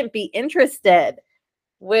wouldn't be interested,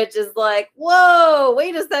 which is like, whoa,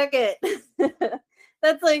 wait a second.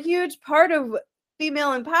 That's a huge part of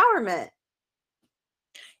female empowerment.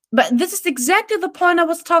 but this is exactly the point I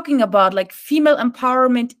was talking about. Like, female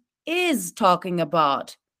empowerment is talking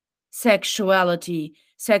about sexuality,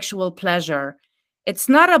 sexual pleasure. It's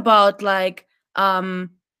not about like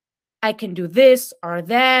I can do this or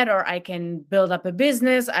that, or I can build up a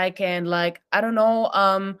business, I can like, I don't know,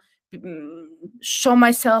 mm, show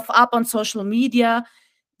myself up on social media.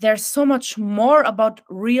 There's so much more about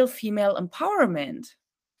real female empowerment.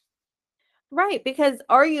 Right, because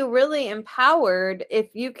are you really empowered if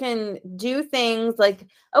you can do things like,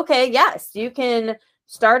 okay, yes, you can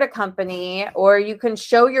start a company or you can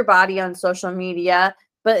show your body on social media,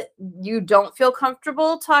 but you don't feel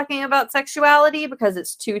comfortable talking about sexuality because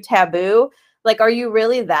it's too taboo? Like, are you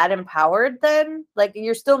really that empowered then? Like,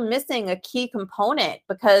 you're still missing a key component,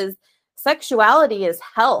 because sexuality is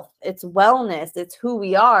health, it's wellness, it's who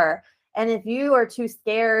we are. And if you are too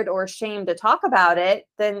scared or ashamed to talk about it,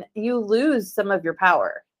 then you lose some of your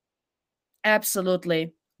power.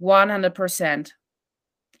 Absolutely, 100%.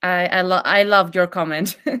 I loved your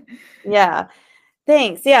comment. Yeah.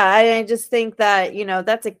 Thanks. Yeah. I just think that,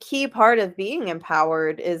 that's a key part of being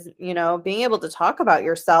empowered is, being able to talk about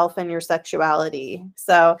yourself and your sexuality.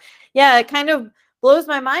 So, yeah, it kind of blows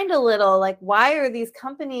my mind a little. Like, why are these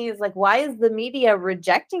companies, like, why is the media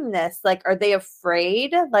rejecting this? Like, are they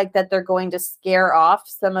afraid, like, that they're going to scare off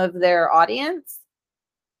some of their audience?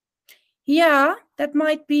 Yeah, that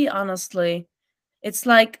might be, honestly. It's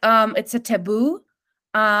like it's a taboo,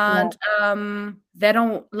 Yeah. and they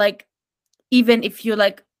don't like, even if you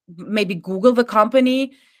like maybe Google the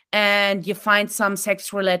company and you find some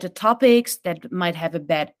sex related topics that might have a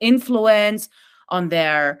bad influence on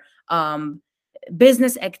their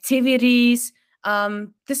business activities,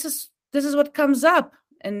 this is what comes up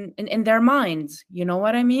in their minds. You know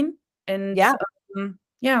what I mean? And Yeah.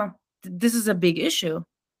 yeah, this is a big issue.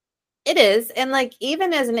 It is. And like,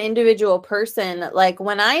 even as an individual person, like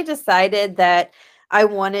when I decided that I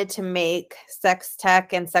wanted to make sex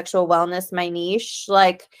tech and sexual wellness my niche,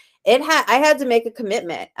 like I had to make a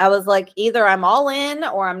commitment. I was like, either I'm all in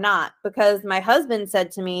or I'm not, because my husband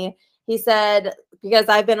said to me, he said, because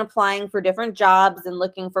I've been applying for different jobs and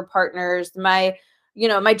looking for partners, my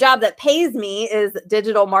job that pays me is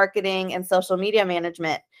digital marketing and social media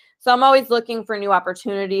management. So I'm always looking for new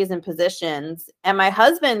opportunities and positions. And my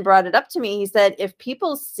husband brought it up to me. He said, if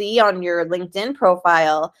people see on your LinkedIn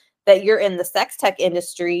profile that you're in the sex tech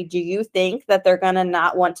industry, do you think that they're going to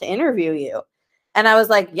not want to interview you? And I was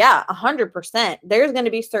like, yeah, 100%. There's going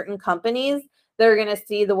to be certain companies that are going to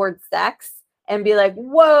see the word sex and be like,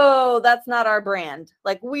 whoa, that's not our brand.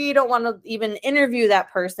 Like, we don't want to even interview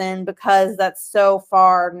that person because that's so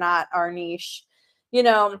far not our niche, you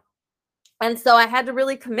know? And so I had to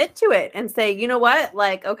really commit to it and say, you know what,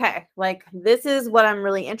 like, okay, like this is what I'm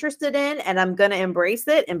really interested in, and I'm going to embrace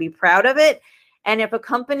it and be proud of it. And if a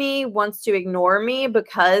company wants to ignore me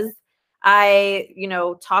because I,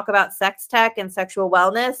 talk about sex tech and sexual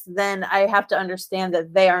wellness, then I have to understand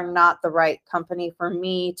that they are not the right company for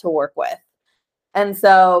me to work with. And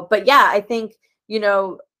so, but yeah, I think,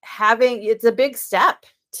 it's a big step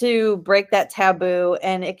to break that taboo,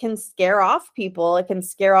 and it can scare off people. It can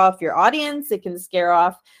scare off your audience. It can scare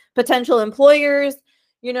off potential employers,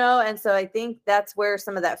 and so I think that's where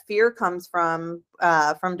some of that fear comes from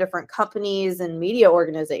different companies and media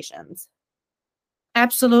organizations.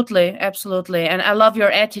 Absolutely. And I love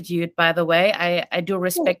your attitude, by the way. I do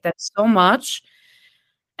respect that so much.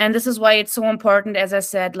 And this is why it's so important, as I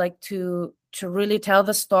said, like to really tell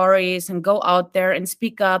the stories and go out there and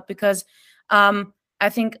speak up, because I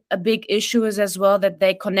think a big issue is as well that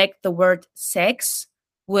they connect the word sex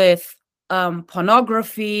with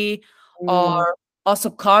pornography or also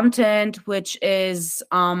content which is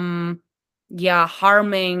harming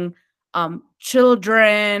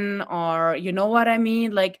children, or you know what I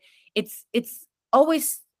mean? Like it's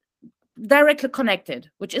always directly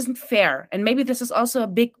connected, which isn't fair. And maybe this is also a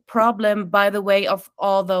big problem, by the way, of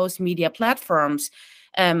all those media platforms,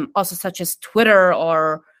 also such as Twitter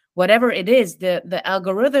or whatever it is. The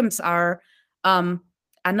algorithms are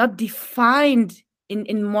not defined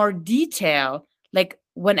in more detail. Like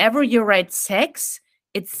whenever you write sex,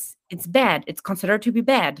 it's bad. It's considered to be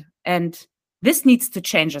bad, and this needs to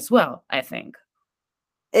change as well, I think.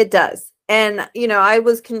 It does. And, I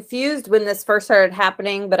was confused when this first started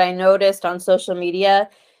happening, but I noticed on social media,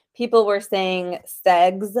 people were saying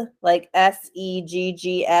segs, like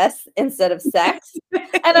SEGGS instead of sex.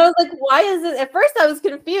 And I was like, why is it? At first I was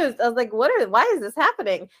confused. I was like, why is this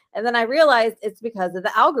happening? And then I realized it's because of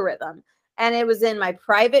the algorithm. And it was in my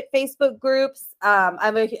private Facebook groups.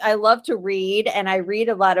 I love to read, and I read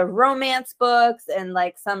a lot of romance books and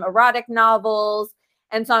like some erotic novels.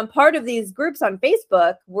 And so I'm part of these groups on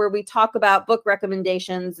Facebook where we talk about book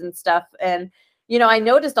recommendations and stuff. And, I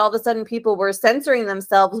noticed all of a sudden people were censoring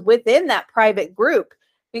themselves within that private group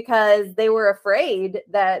because they were afraid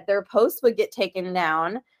that their posts would get taken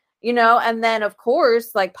down, and then of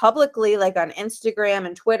course, like publicly, like on Instagram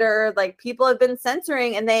and Twitter, like people have been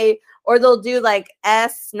censoring, and they'll do like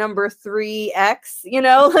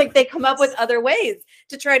S3X, like they come up with other ways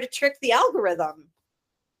to try to trick the algorithm.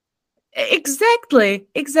 Exactly,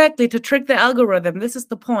 to trick the algorithm. This is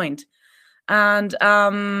the point. And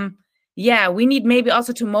we need maybe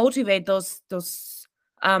also to motivate those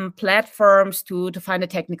platforms to find a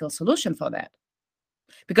technical solution for that.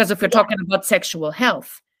 Because if you're talking about sexual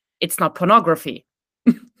health, it's not pornography.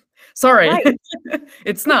 Sorry, right.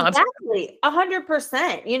 It's not. Exactly,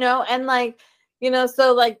 100%, and like,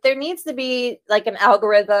 so like there needs to be like an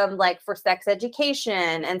algorithm like for sex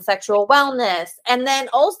education and sexual wellness. And then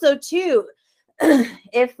also too,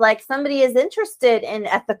 if like somebody is interested in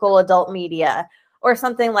ethical adult media or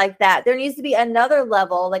something like that, there needs to be another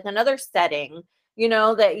level, like another setting,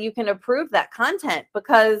 that you can approve that content,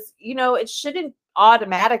 because, it shouldn't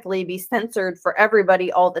automatically be censored for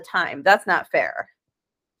everybody all the time. That's not fair.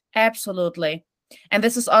 Absolutely. And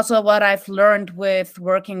this is also what I've learned with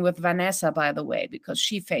working with Vanessa, by the way, because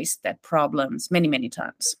she faced that problems many, many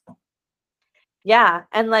times. Yeah.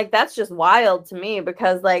 And like, that's just wild to me,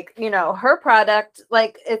 because like, her product,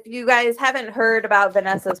 like if you guys haven't heard about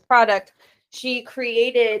Vanessa's product, she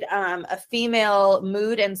created a female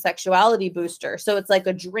mood and sexuality booster. So it's like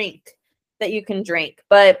a drink that you can drink,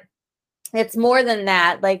 but it's more than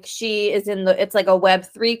that. Like she is it's like a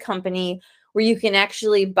Web3 company where you can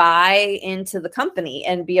actually buy into the company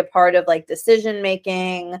and be a part of like decision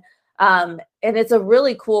making. And it's a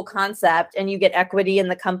really cool concept, and you get equity in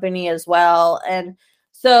the company as well. And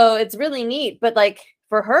so it's really neat. But like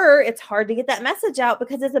for her, it's hard to get that message out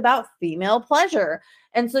because it's about female pleasure.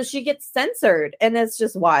 And so she gets censored, and it's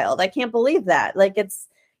just wild. I can't believe that. Like, it's,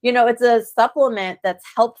 it's a supplement that's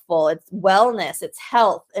helpful. It's wellness, it's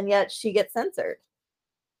health, and yet she gets censored.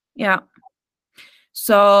 Yeah.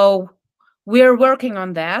 So we're working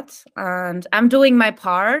on that, and I'm doing my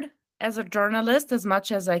part as a journalist as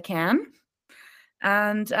much as I can.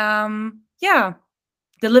 And yeah,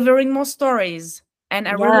 delivering more stories. And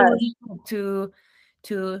I really hope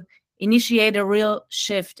to initiate a real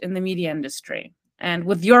shift in the media industry. And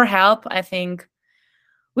with your help, I think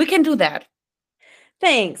we can do that.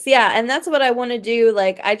 Thanks. Yeah. And that's what I want to do.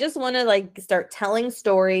 Like, I just want to start telling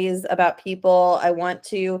stories about people. I want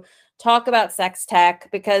to talk about sex tech,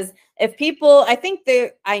 because if people,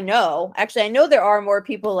 I know there are more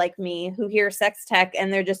people like me who hear sex tech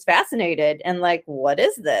and they're just fascinated and like, what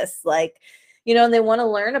is this? Like, and they want to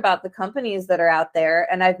learn about the companies that are out there.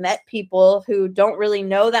 And I've met people who don't really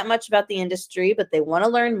know that much about the industry, but they want to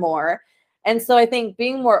learn more. And so I think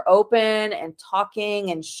being more open and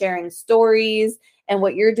talking and sharing stories and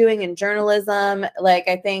what you're doing in journalism, like,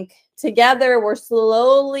 I think together we're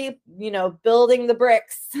slowly, building the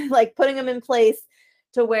bricks, like putting them in place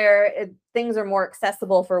to where things are more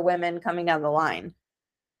accessible for women coming down the line.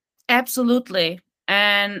 Absolutely.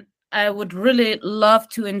 And I would really love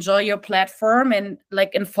to enjoy your platform and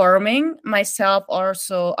like informing myself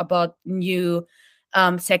also about new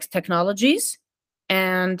sex technologies,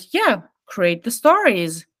 and yeah, create the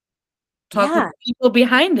stories, talk with people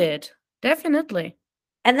behind it. Definitely.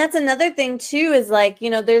 And that's another thing too, is like,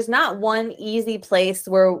 there's not one easy place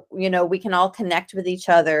where, we can all connect with each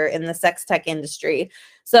other in the sex tech industry.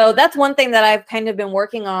 So that's one thing that I've kind of been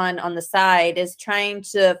working on the side, is trying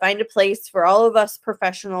to find a place for all of us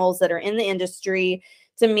professionals that are in the industry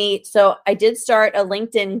to meet. So I did start a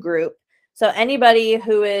LinkedIn group. So anybody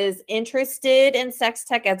who is interested in sex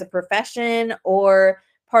tech as a profession, or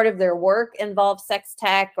part of their work involves sex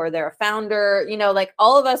tech, or they're a founder, like,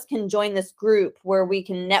 all of us can join this group where we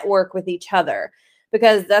can network with each other,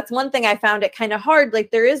 because that's one thing I found it kind of hard. Like,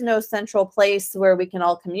 there is no central place where we can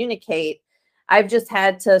all communicate. I've just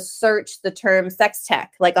had to search the term sex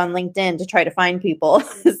tech, like on LinkedIn, to try to find people.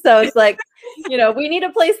 So it's like, we need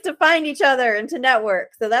a place to find each other and to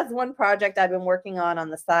network. So that's one project I've been working on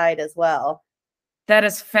the side as well. That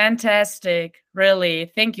is fantastic. Really.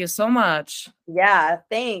 Thank you so much. Yeah,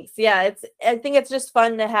 thanks. Yeah, I think it's just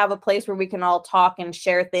fun to have a place where we can all talk and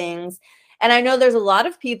share things. And I know there's a lot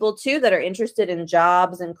of people too that are interested in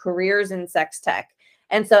jobs and careers in sex tech.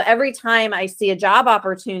 And so every time I see a job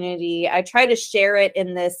opportunity, I try to share it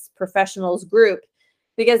in this professionals group,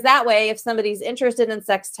 because that way, if somebody's interested in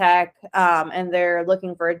sex tech and they're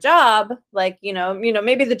looking for a job, like,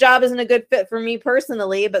 maybe the job isn't a good fit for me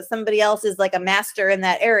personally, but somebody else is like a master in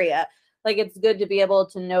that area. Like, it's good to be able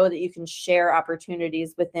to know that you can share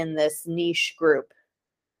opportunities within this niche group.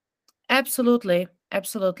 Absolutely.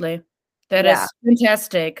 Absolutely. That is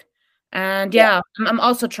fantastic. And I'm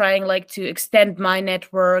also trying like to extend my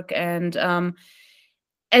network. And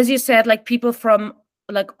as you said, like people from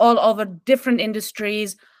like all over different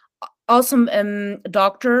industries, also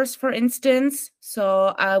doctors, for instance.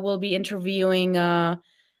 So I will be interviewing a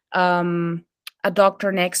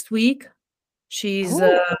doctor next week. She's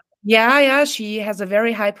she has a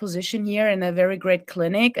very high position here in a very great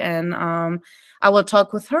clinic, and I will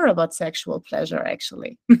talk with her about sexual pleasure,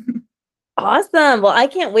 actually. Awesome. Well, I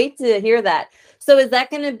can't wait to hear that. So is that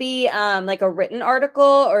going to be like a written article,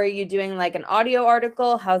 or are you doing like an audio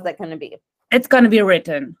article? How's that going to be? It's going to be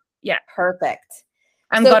written. Yeah. Perfect.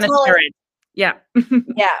 I'm going to share it. Yeah.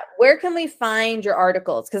 Yeah. Where can we find your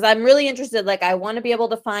articles? Because I'm really interested. Like, I want to be able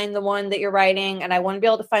to find the one that you're writing, and I want to be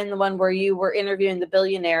able to find the one where you were interviewing the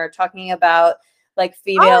billionaire talking about like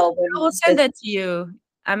female. I will send that to you.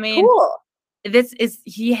 I mean, cool.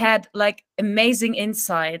 He had like amazing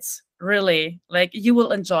insights. Really, like you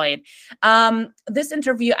will enjoy it. This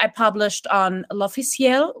interview I published on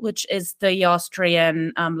L'Officiel, which is the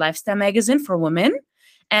Austrian lifestyle magazine for women,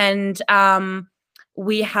 and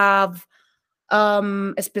we have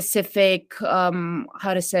a specific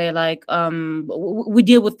how to say, like we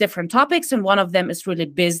deal with different topics, and one of them is really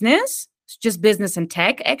business. It's just business and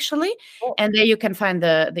tech, actually. Cool. And there you can find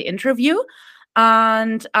the interview.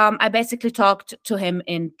 And I basically talked to him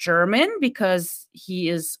in German, because he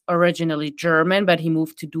is originally German, but he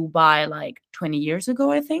moved to Dubai like 20 years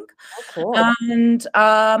ago, I think. Oh, cool. And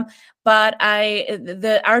but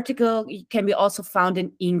the article can be also found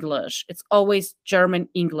in English. It's always German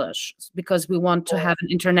English, because we want to have an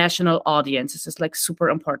international audience. This is like super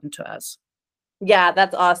important to us. Yeah,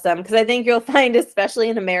 that's awesome. Because I think you'll find, especially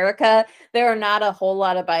in America, there are not a whole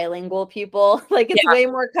lot of bilingual people. Like it's Yeah. way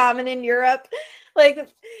more common in Europe. Like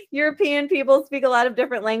European people speak a lot of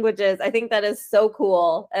different languages. I think that is so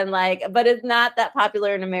cool. And like, but it's not that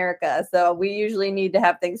popular in America. So we usually need to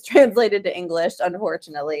have things translated to English,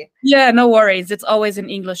 unfortunately. Yeah, no worries. It's always in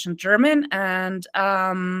English and German. And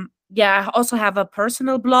yeah, I also have a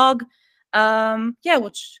personal blog. Yeah,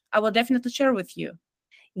 which I will definitely share with you.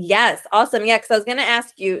 Yes, awesome. Yeah, because I was gonna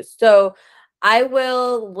ask you. So I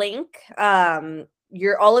will link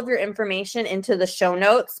your all of your information into the show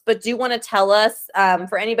notes, but do you want to tell us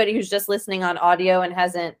for anybody who's just listening on audio and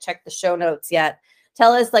hasn't checked the show notes yet,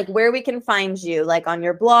 tell us like where we can find you, like on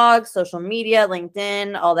your blog, social media,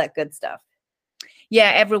 LinkedIn, all that good stuff.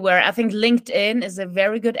 Yeah, everywhere. I think LinkedIn is a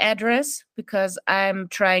very good address because I'm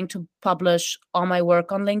trying to publish all my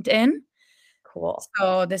work on LinkedIn. Cool.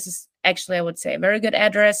 So this is actually, I would say, a very good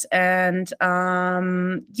address. And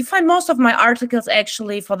you find most of my articles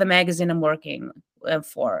actually for the magazine I'm working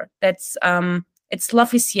for. It's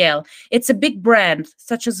L'Officiel. It's a big brand,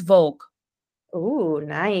 such as Vogue. Ooh,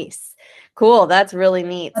 nice. Cool. That's really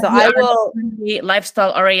neat. But So we I are will definitely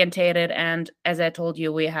lifestyle orientated, and as I told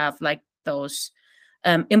you, we have like those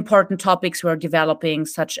important topics we're developing,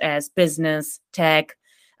 such as business, tech,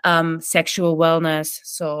 sexual wellness.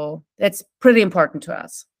 So that's pretty important to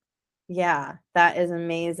us. Yeah, that is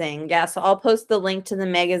amazing. Yeah, so I'll post the link to the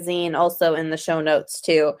magazine also in the show notes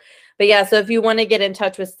too. But yeah, so if you want to get in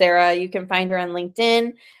touch with Sara, you can find her on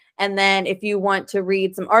LinkedIn. And then if you want to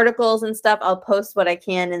read some articles and stuff, I'll post what I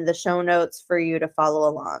can in the show notes for you to follow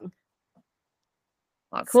along.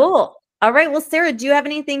 Awesome. Cool. All right. Well, Sara, do you have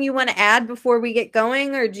anything you want to add before we get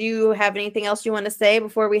going, or do you have anything else you want to say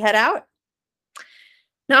before we head out?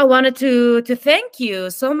 No, I wanted to thank you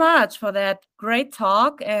so much for that great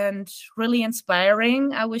talk and really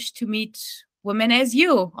inspiring. I wish to meet women as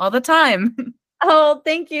you all the time. Oh,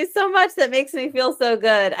 thank you so much. That makes me feel so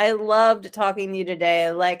good. I loved talking to you today.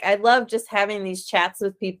 Like, I love just having these chats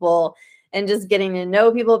with people and just getting to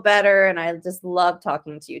know people better. And I just love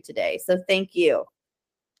talking to you today. So thank you.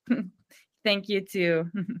 Thank you too.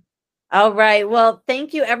 All right. Well,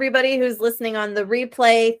 thank you, everybody who's listening on the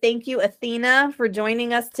replay. Thank you, Athena, for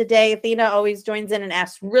joining us today. Athena always joins in and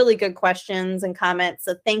asks really good questions and comments.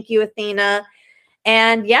 So thank you, Athena.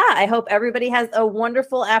 And yeah, I hope everybody has a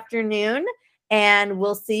wonderful afternoon. And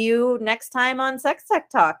we'll see you next time on Sex Tech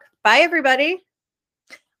Talk. Bye, everybody.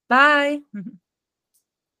 Bye.